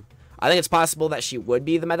character. I think it's possible that she would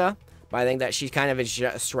be the meta, but I think that she kind of is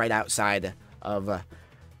just right outside of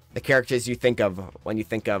the characters you think of when you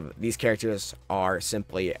think of these characters are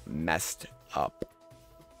simply messed up.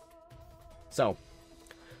 So,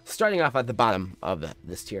 starting off at the bottom of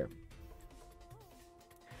this tier,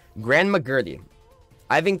 Grandma Gertie.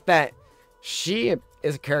 I think that she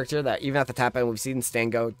is a character that, even at the top end, we've seen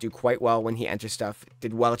Stango do quite well when he enters stuff.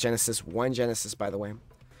 Did well at Genesis, won Genesis, by the way.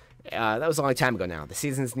 That was a long time ago now. The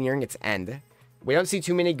season's nearing its end. We don't see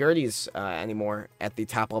too many Gerties anymore at the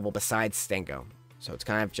top level besides Stango. So it's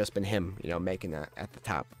kind of just been him, you know, making that at the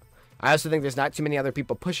top. I also think there's not too many other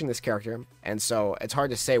people pushing this character, and so it's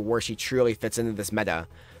hard to say where she truly fits into this meta.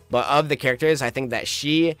 But of the characters, I think that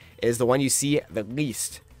she is the one you see the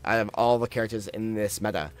least out of all the characters in this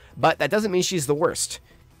meta. But that doesn't mean she's the worst.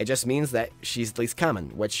 It just means that she's the least common,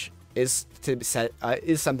 which is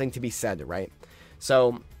something to be said, right?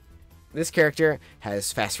 So this character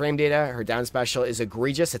has fast frame data. Her down special is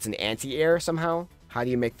egregious. It's an anti-air somehow. How do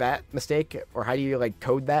you make that mistake? Or how do you, like,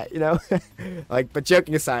 code that, you know? Like, but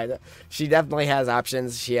joking aside, she definitely has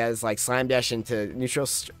options. She has, like, Slime Dash into neutral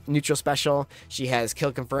special. She has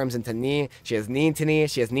kill confirms into knee. She has knee into knee.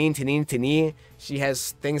 She has knee into knee into knee. She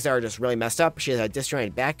has things that are just really messed up. She has a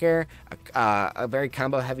disjointed back air, a very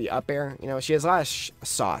combo heavy up air. You know, she has a lot of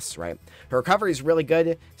sauce, right? Her recovery is really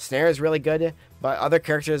good. Snare is really good. But other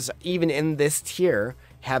characters, even in this tier,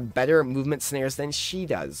 have better movement snares than she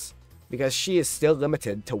does, because she is still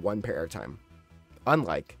limited to one pair at a time.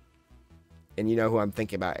 Unlike, and you know who I'm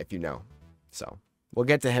thinking about if you know. So, we'll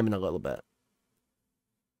get to him in a little bit.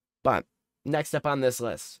 But, next up on this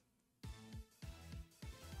list,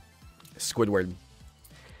 Squidward.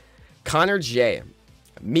 Connor J,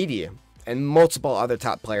 Meaty, and multiple other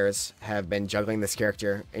top players have been juggling this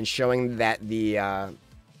character and showing that the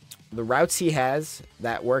routes he has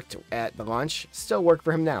that worked at the launch still work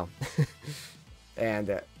for him now.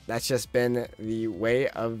 And that's just been the way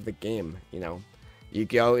of the game, you know. You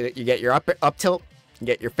get your up tilt, you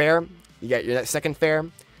get your fair, you get your second fair,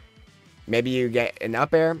 maybe you get an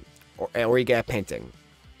up air, or you get a painting.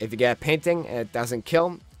 If you get a painting and it doesn't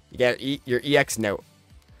kill, you get your EX note.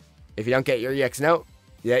 If you don't get your EX note,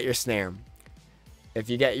 you get your snare. If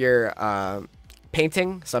you get your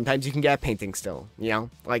painting, sometimes you can get a painting still, you know.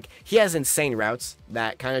 Like, he has insane routes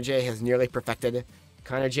that Connor J has nearly perfected.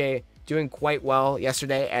 Connor J doing quite well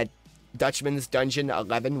yesterday at Dutchman's Dungeon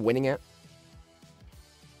 11, winning it.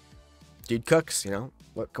 Dude cooks, you know.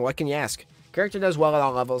 What can you ask? Character does well at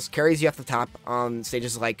all levels, carries you off the top on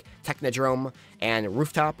stages like Technodrome and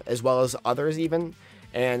Rooftop, as well as others even,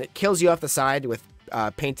 and kills you off the side with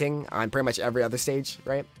painting on pretty much every other stage,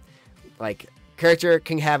 right? Like, character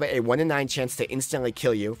can have a 1 in 9 chance to instantly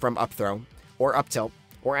kill you from up throw, or up tilt,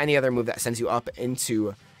 or any other move that sends you up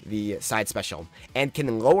into the side special, and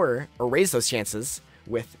can lower or raise those chances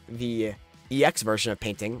with the EX version of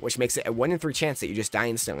painting, which makes it a 1 in 3 chance that you just die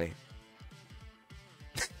instantly.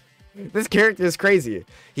 This character is crazy.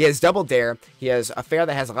 He has double dare. He has a fair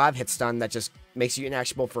that has a lot of hit stun that just makes you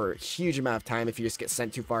inactionable for a huge amount of time if you just get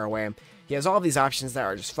sent too far away. He has all of these options that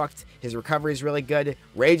are just fucked. His recovery is really good.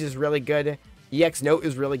 Rage is really good. EX Note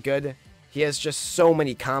is really good. He has just so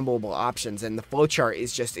many comboable options, and the flowchart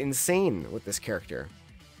is just insane with this character.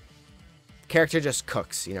 The character just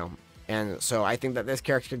cooks, you know. And so I think that this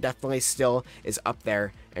character definitely still is up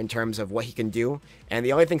there in terms of what he can do. And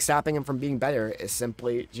the only thing stopping him from being better is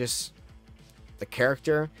simply just the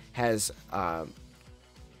character has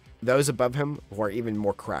those above him who are even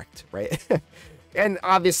more correct, right? And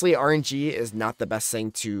obviously RNG is not the best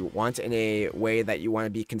thing to want in a way that you want to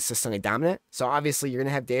be consistently dominant. So obviously you're going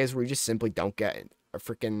to have days where you just simply don't get a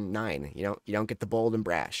freaking 9. You know, you don't get the bold and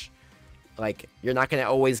brash. Like, you're not going to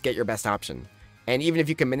always get your best option. And even if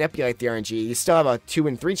you can manipulate the RNG, you still have a 2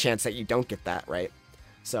 in 3 chance that you don't get that, right?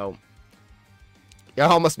 So you're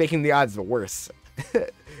almost making the odds worse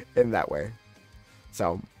in that way.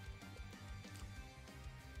 So,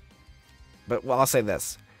 but well, I'll say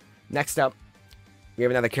this. Next up, we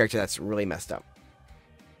have another character that's really messed up.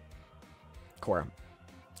 Korra.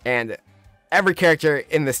 And every character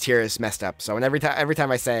in this tier is messed up. So every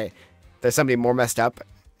time I say there's somebody more messed up,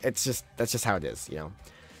 that's just how it is, you know.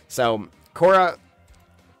 So Korra,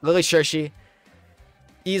 Lily Shershi,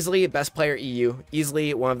 easily best player EU,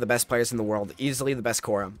 easily one of the best players in the world, easily the best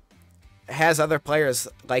Korra. Has other players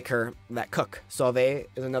like her that cook. Solvay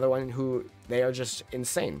is another one who they are just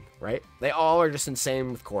insane, right? They all are just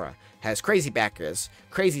insane with Korra. Has crazy backers,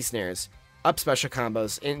 crazy snares, up special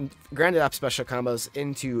combos, granted up special combos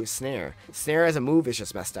into snare. Snare as a move is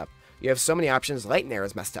just messed up. You have so many options. Light Nair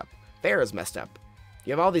is messed up. Fair is messed up.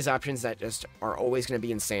 You have all these options that just are always going to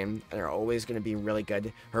be insane and are always going to be really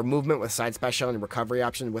good. Her movement with side special and recovery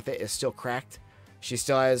option with it is still cracked. She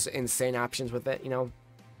still has insane options with it, you know.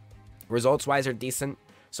 Results-wise are decent.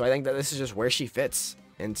 So I think that this is just where she fits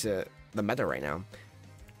into the meta right now.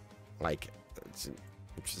 Like, it's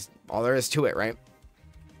just all there is to it, right?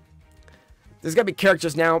 There's going to be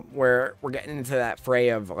characters now where we're getting into that fray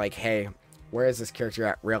of, like, hey, where is this character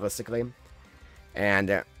at realistically?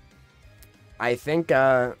 And I think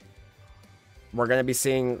we're going to be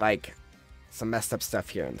seeing, like, some messed up stuff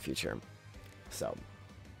here in the future. So,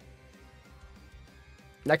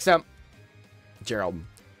 next up, Gerald.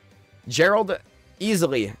 Gerald,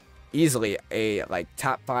 easily a, like,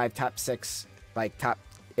 top 5, top 6, like,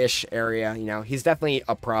 top-ish area, you know. He's definitely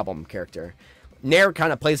a problem character. Nair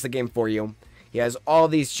kind of plays the game for you. He has all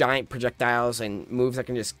these giant projectiles and moves that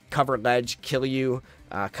can just cover ledge, kill you,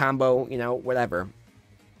 combo, you know, whatever.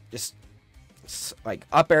 Just like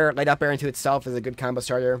up air, light up air into itself is a good combo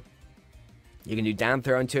starter. You can do down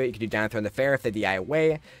throw into it. You can do down throw in the fair if they DI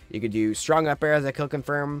away. You can do strong up air as a kill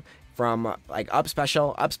confirm from like up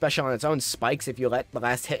special on its own spikes if you let the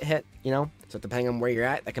last hit, you know. So depending on where you're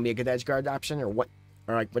at, that can be a good edge guard option or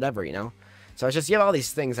like whatever, you know. So it's just, you have all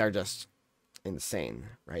these things that are just insane,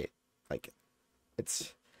 right? Like,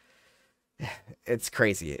 it's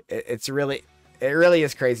crazy. It really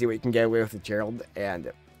is crazy what you can get away with Gerald,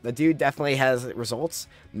 and the dude definitely has results.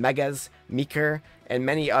 Megas, Meeker, and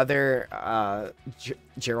many other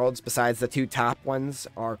Geralds besides the 2 top ones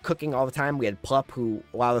are cooking all the time. We had Plup, who,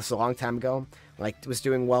 wow, this was a long time ago, like, was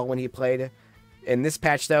doing well when he played. In this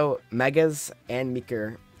patch, though, Megas and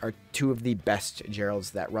Meeker are 2 of the best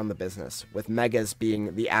Geralds that run the business, with Megas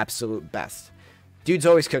being the absolute best. Dude's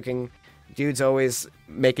always cooking. Dude's always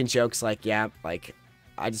making jokes like, yeah, like,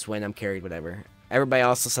 I just win, I'm carried, whatever. Everybody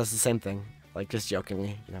also says the same thing, like, just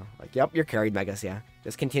jokingly, you know, like, yep, you're carried, Megas, yeah.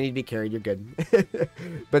 Just continue to be carried, you're good.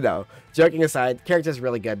 But no, joking aside, character's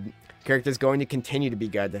really good. Character's going to continue to be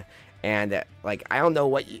good. And, like, I don't know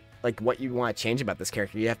what you want to change about this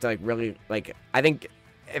character. You have to, like, really, like, I think,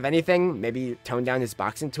 if anything, maybe tone down his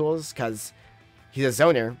boxing tools, because he's a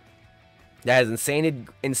zoner that has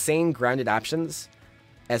insane grounded options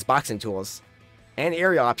as boxing tools and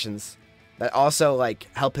aerial options that also, like,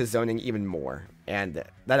 help his zoning even more, and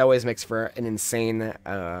that always makes for an insane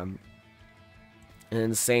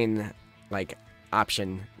like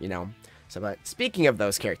option, you know. So, but speaking of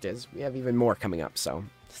those characters, we have even more coming up, so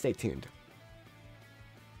stay tuned.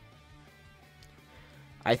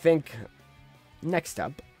 I think next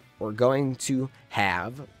up we're going to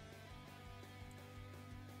have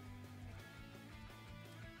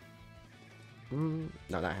no,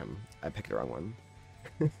 not him. I picked the wrong one.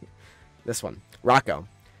 This one. Rocco.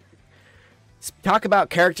 Talk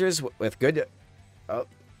about characters with good... Oh.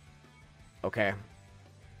 Okay.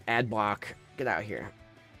 Ad block. Get out of here.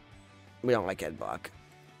 We don't like ad block.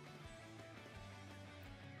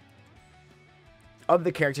 Of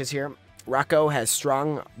the characters here, Rocco has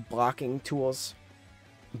strong blocking tools.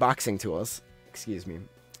 boxing tools. Excuse me.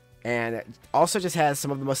 And it also just has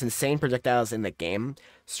some of the most insane projectiles in the game.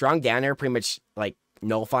 Strong down air pretty much like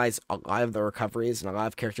nullifies a lot of the recoveries and a lot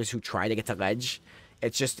of characters who try to get to ledge.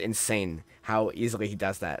 It's just insane how easily he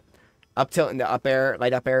does that. Up tilt into up air,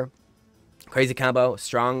 light up air. Crazy combo.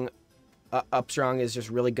 Strong up strong is just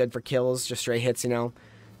really good for kills, just straight hits, you know.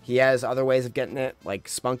 He has other ways of getting it, like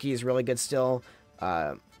Spunky is really good still.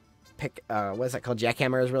 What is that called?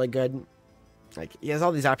 Jackhammer is really good. Like, he has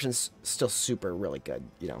all these options still super really good,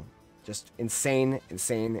 you know. Just insane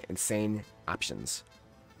options.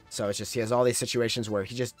 So it's just, he has all these situations where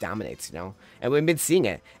he just dominates, you know. And we've been seeing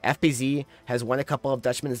it. FPZ has won a couple of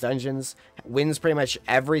Dutchman's Dungeons, wins pretty much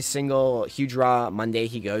every single huge raw Monday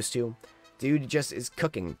he goes to. Dude just is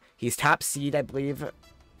cooking. He's top seed, I believe,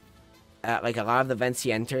 at like a lot of the events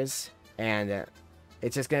he enters. And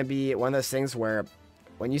it's just going to be one of those things where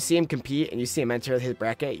when you see him compete and you see him enter his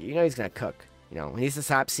bracket, you know he's going to cook. You know, when he's the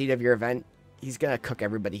top seed of your event, he's going to cook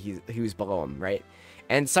everybody who's below him, right?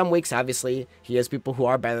 And some weeks, obviously, he has people who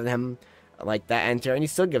are better than him, like that enter, and he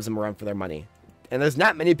still gives them a run for their money. And there's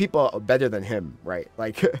not many people better than him, right?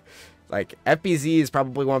 Like, like FBZ is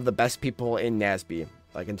probably one of the best people in NASB,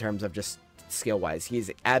 like in terms of just skill-wise. He's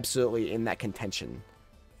absolutely in that contention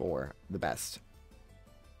for the best.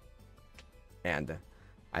 And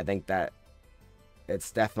I think that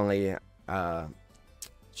it's definitely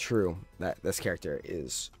true that this character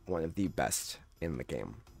is one of the best in the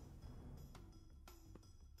game.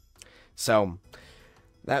 So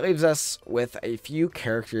that leaves us with a few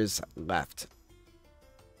characters left.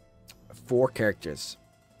 4 characters.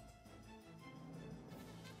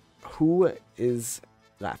 Who is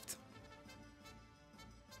left?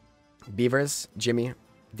 Beavers, Jimmy,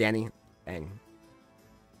 Danny, Aang.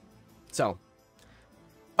 So,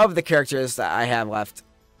 of the characters that I have left,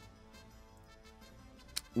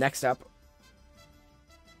 next up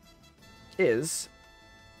is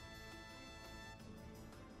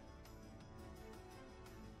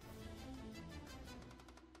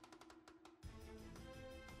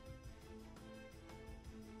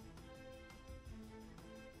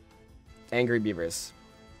Angry Beavers.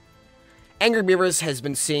 Angry Beavers has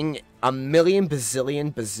been seeing a million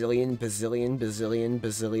bazillion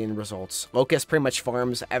results. Locust pretty much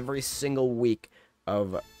farms every single week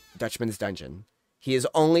of Dutchman's Dungeon. He has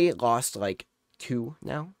only lost like 2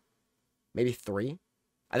 now, maybe 3.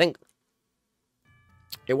 I think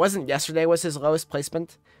it wasn't yesterday was his lowest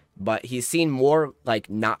placement, but he's seen more like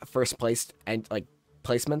not first placed and like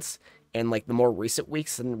placements in like the more recent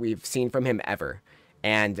weeks than we've seen from him ever.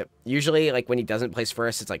 And usually, like, when he doesn't place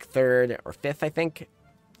first, it's like 3rd or 5th, I think.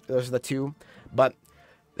 Those are the 2. But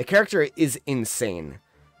the character is insane.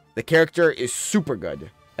 The character is super good.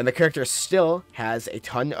 And the character still has a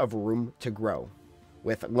ton of room to grow.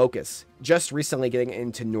 With Locust just recently getting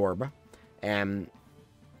into Norb. And,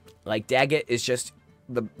 like, Daggett is just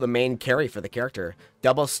the main carry for the character.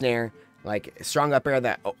 Double snare, like, strong up air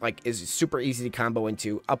that, like, is super easy to combo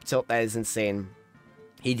into. Up tilt that is insane.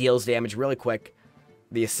 He deals damage really quick.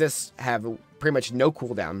 The assists have pretty much no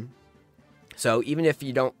cooldown. So even if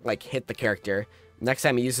you don't, like, hit the character, next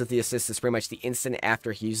time he uses the assist is pretty much the instant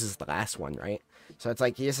after he uses the last one, right? So it's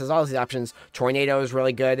like he just has all these options. Tornado is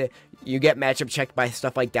really good. You get matchup checked by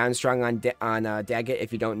stuff like down strong on Daggett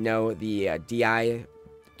if you don't know the DI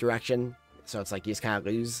direction. So it's like you just kind of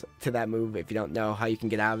lose to that move if you don't know how you can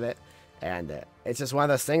get out of it. And it's just one of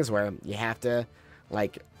those things where you have to,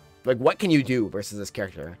 like, what can you do versus this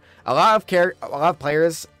character? A lot of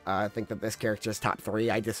players think that this character is top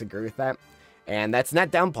 3. I disagree with that, and that's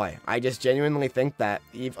not downplay. I just genuinely think that,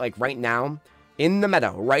 like, right now in the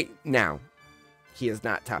meta, right now, he is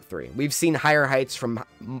not top 3. We've seen higher heights from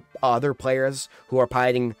other players who are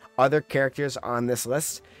piloting other characters on this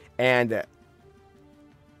list, and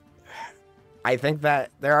I think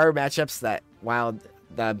that there are matchups that, while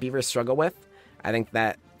the Beavers struggle with, I think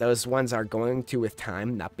that those ones are going to, with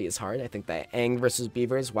time, not be as hard. I think that Aang versus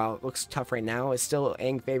Beavers, while it looks tough right now, is still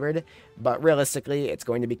Aang favored. But realistically, it's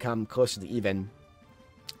going to become closer to even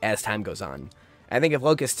as time goes on. I think if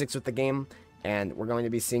Locust sticks with the game, and we're going to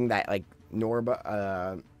be seeing that, like,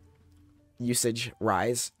 Norb usage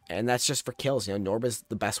rise. And that's just for kills. You know, Norb is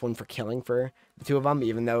the best one for killing for the 2 of them,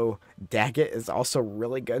 even though Daggett is also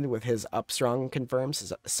really good with his up strong confirms,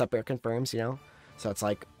 his sup air confirms, you know? So it's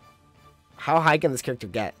like, how high can this character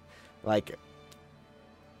get? Like,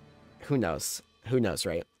 who knows? Who knows,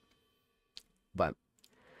 right? But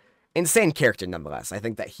insane character nonetheless. I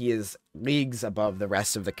think that he is leagues above the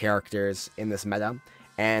rest of the characters in this meta.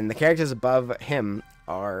 And the characters above him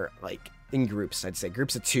are, like, in groups, I'd say.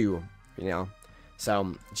 Groups of 2, you know?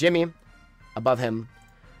 So, Jimmy, above him.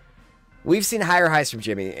 We've seen higher highs from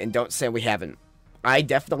Jimmy, and don't say we haven't. I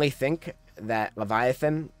definitely think that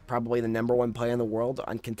Leviathan, probably the #1 player in the world,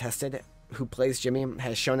 uncontested, who plays Jimmy,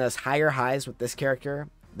 has shown us higher highs with this character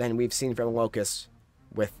than we've seen from Locust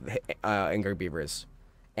with Angry Beavers.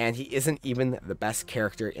 And he isn't even the best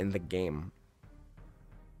character in the game.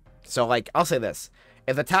 So, like, I'll say this.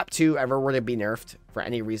 If the top 2 ever were to be nerfed for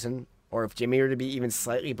any reason, or if Jimmy were to be even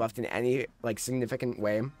slightly buffed in any, like, significant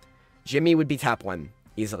way, Jimmy would be top 1,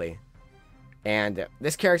 easily. And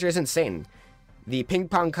this character is insane. The ping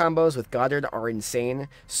pong combos with Goddard are insane.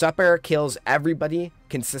 Supper kills everybody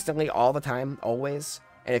consistently all the time, always.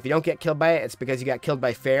 And if you don't get killed by it, it's because you got killed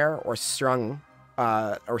by Fair or Strung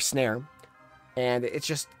or Snare. And it's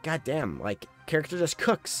just, goddamn, like, character just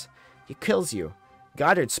cooks. He kills you.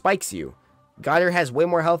 Goddard spikes you. Goddard has way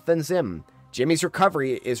more health than Zim. Jimmy's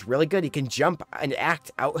recovery is really good. He can jump and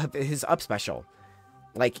act out of his up special.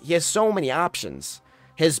 Like, he has so many options.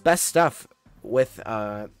 His best stuff with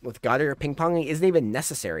Goddard ping ponging isn't even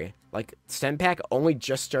necessary. Like, Stempak only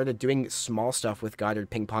just started doing small stuff with Goddard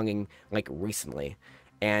ping ponging, like, recently.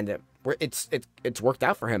 And it's worked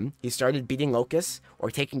out for him. He started beating Locust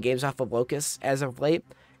or taking games off of Locust as of late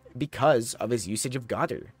because of his usage of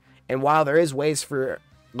Goddard. And while there is ways for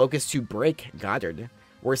Locust to break Goddard,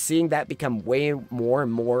 we're seeing that become way more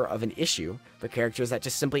and more of an issue for characters that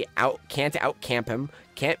just simply can't out-camp him,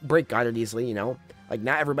 can't break Goddard easily, you know? Like,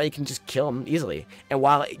 not everybody can just kill him easily. And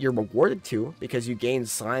while you're rewarded to, because you gain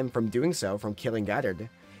slime from doing so, from killing Goddard,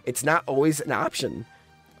 it's not always an option.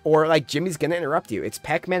 Or, like, Jimmy's gonna interrupt you. It's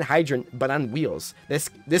Pac-Man Hydrant, but on wheels. This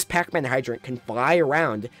Pac-Man Hydrant can fly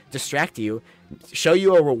around, distract you, show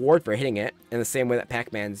you a reward for hitting it, in the same way that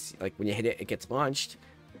Pac-Man's, like, when you hit it, it gets launched.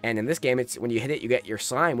 And in this game, it's when you hit it, you get your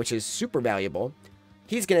slime, which is super valuable.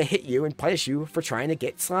 He's going to hit you and punish you for trying to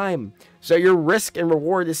get slime. So your risk and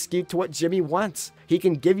reward is skewed to what Jimmy wants. He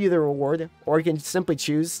can give you the reward, or he can simply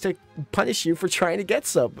choose to punish you for trying to get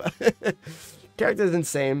some. Character's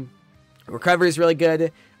insane. Recovery is really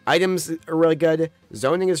good. Items are really good.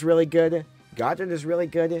 Zoning is really good. Goddard is really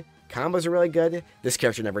good. Combos are really good. This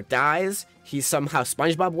character never dies. He's somehow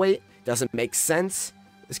SpongeBob weight. Doesn't make sense.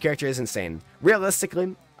 This character is insane.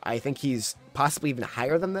 Realistically, I think he's possibly even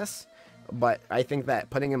higher than this. But I think that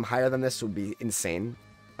putting him higher than this would be insane.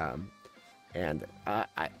 And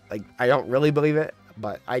I don't really believe it,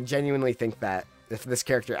 but I genuinely think that if this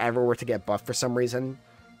character ever were to get buffed for some reason,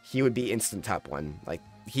 he would be instant top 1. Like,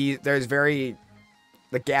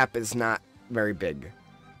 the gap is not very big.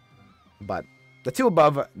 But the 2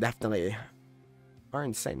 above definitely are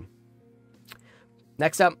insane.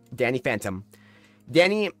 Next up, Danny Phantom.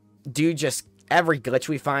 Danny, dude, just every glitch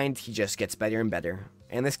we find, he just gets better and better.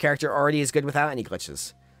 And this character already is good without any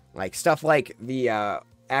glitches. Like, stuff like the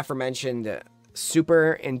aforementioned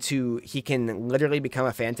super into he can literally become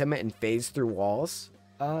a phantom and phase through walls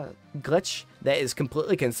glitch. That is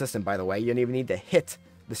completely consistent, by the way. You don't even need to hit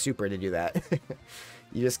the super to do that.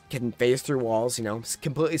 You just can phase through walls, you know,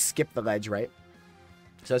 completely skip the ledge, right?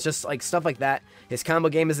 So it's just like stuff like that. His combo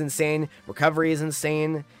game is insane. Recovery is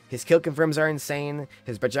insane. His kill confirms are insane.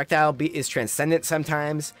 His projectile is transcendent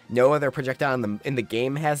sometimes. No other projectile in the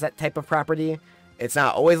game has that type of property. It's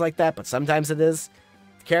not always like that, but sometimes it is.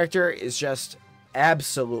 The character is just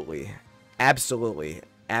absolutely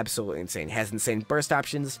insane. Has insane burst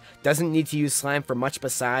options. Doesn't need to use slime for much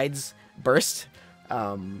besides burst.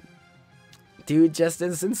 Dude just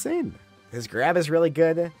is insane. His grab is really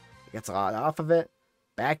good. He gets a lot off of it.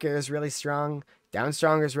 Back air is really strong. Down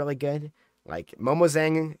strong is really good. Like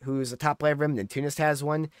Momozang, who's a top player of him, Nintunist has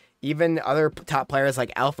one. Even other top players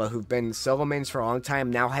like Alpha, who've been solo mains for a long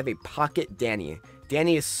time, now have a pocket Danny.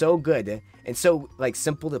 Danny is so good and so like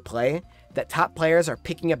simple to play that top players are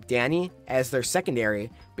picking up Danny as their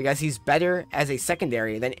secondary because he's better as a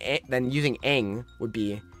secondary than using Aang would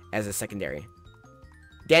be as a secondary.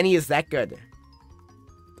 Danny is that good.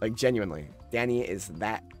 Like, genuinely, Danny is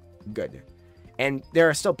that good. And there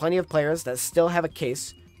are still plenty of players that still have a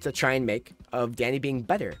case to try and make of Danny being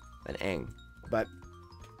better than Aang. But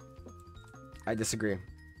I disagree.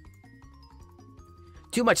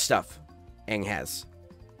 Too much stuff Aang has.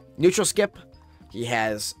 Neutral skip. He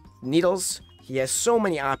has needles. He has so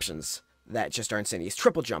many options that just are insane. He has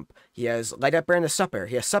triple jump. He has light up air and a sup air.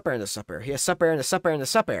 He has sup air and a sup air. He has sup air and a sup air and a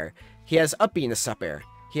sup air. He has uppy and a sup air.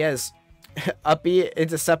 He has uppy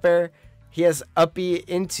into sup air. He has uppy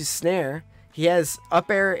into snare. He has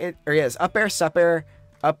up air, or he has up air, sup air,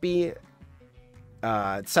 uppy,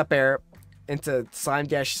 sup air into slime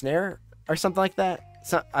dash snare or something like that.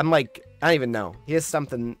 So I'm like, I don't even know. He has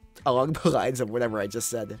something along the lines of whatever I just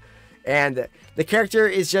said. And the character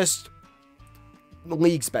is just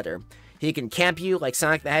leagues better. He can camp you like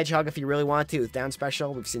Sonic the Hedgehog if you really want to with down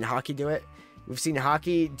special. We've seen Hockey do it. We've seen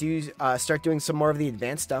Hockey start doing some more of the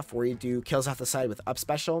advanced stuff where you do kills off the side with up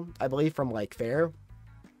special, I believe, from like fair.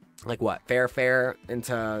 Like what? Fair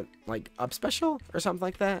into like up special or something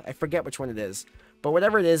like that. I forget which one it is. But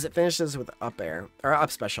whatever it is, it finishes with up air. Or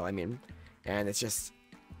up special, I mean. And it's just...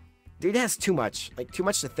 Dude has too much. Like, too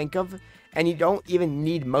much to think of. And you don't even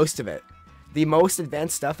need most of it. The most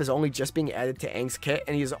advanced stuff is only just being added to Aang's kit,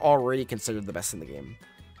 and he's already considered the best in the game.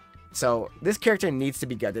 So, this character needs to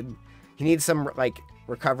be gutted. He needs some, like,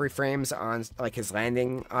 recovery frames on, like, his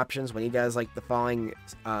landing options when he does, like, the falling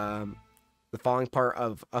part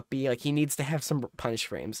of up B. Like, he needs to have some punish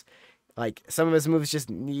frames. Like, some of his moves just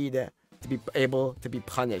need to be able to be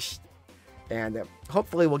punished. And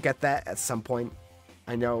hopefully we'll get that at some point.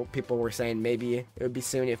 I know people were saying maybe it would be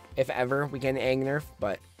soon if ever we get an Aang nerf,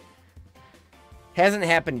 but hasn't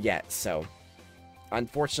happened yet. So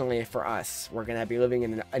unfortunately for us, we're going to be living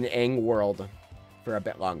in an Aang world for a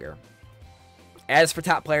bit longer. As for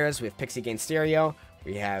top players, we have Pixie Gain Stereo,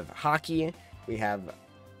 we have Hockey, we have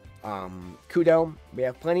Kudo. We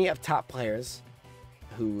have plenty of top players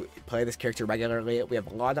who play this character regularly. We have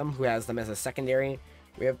Laudum, who has them as a secondary.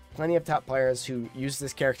 We have plenty of top players who use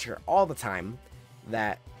this character all the time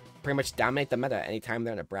that pretty much dominate the meta anytime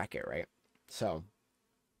they're in a bracket, right? So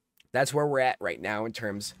that's where we're at right now in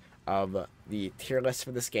terms of the tier list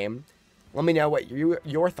for this game. Let me know what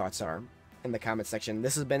your thoughts are in the comment section.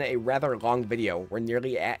 This has been a rather long video. We're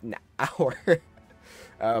nearly at an hour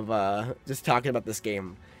of just talking about this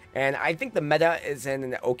game. And I think the meta is in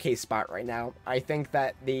an okay spot right now. I think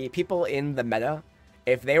that the people in the meta,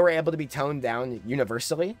 if they were able to be toned down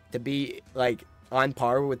universally to be like on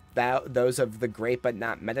par with those of the great but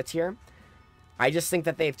not meta tier, I just think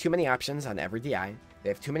that they have too many options on every DI. They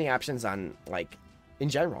have too many options on, like, in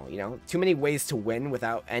general, you know, too many ways to win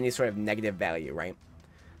without any sort of negative value, right?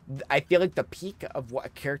 I feel like the peak of what a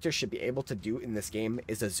character should be able to do in this game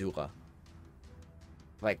is Azula.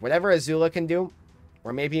 Like, whatever Azula can do,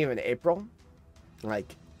 or maybe even April,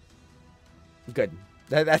 like, good.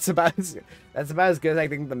 That's about as good as I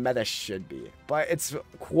think the meta should be. But it's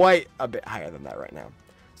quite a bit higher than that right now.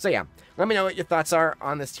 So yeah, let me know what your thoughts are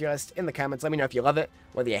on this tier list in the comments. Let me know if you love it,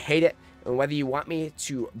 whether you hate it, and whether you want me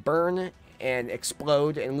to burn and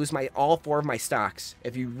explode and lose all 4 of my stocks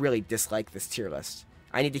if you really dislike this tier list.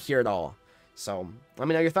 I need to hear it all. So let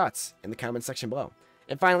me know your thoughts in the comment section below.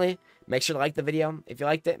 And finally, make sure to like the video if you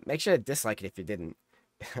liked it. Make sure to dislike it if you didn't.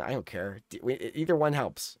 I don't care. Either one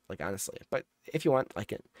helps, like, honestly. But if you want,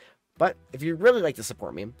 like it. But if you really like to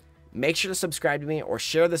support me, make sure to subscribe to me or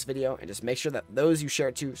share this video, and just make sure that those you share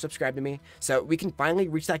it to subscribe to me so we can finally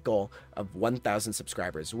reach that goal of 1,000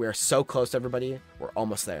 subscribers. We are so close, everybody. We're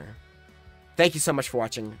almost there. Thank you so much for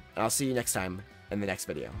watching, and I'll see you next time in the next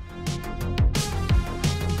video.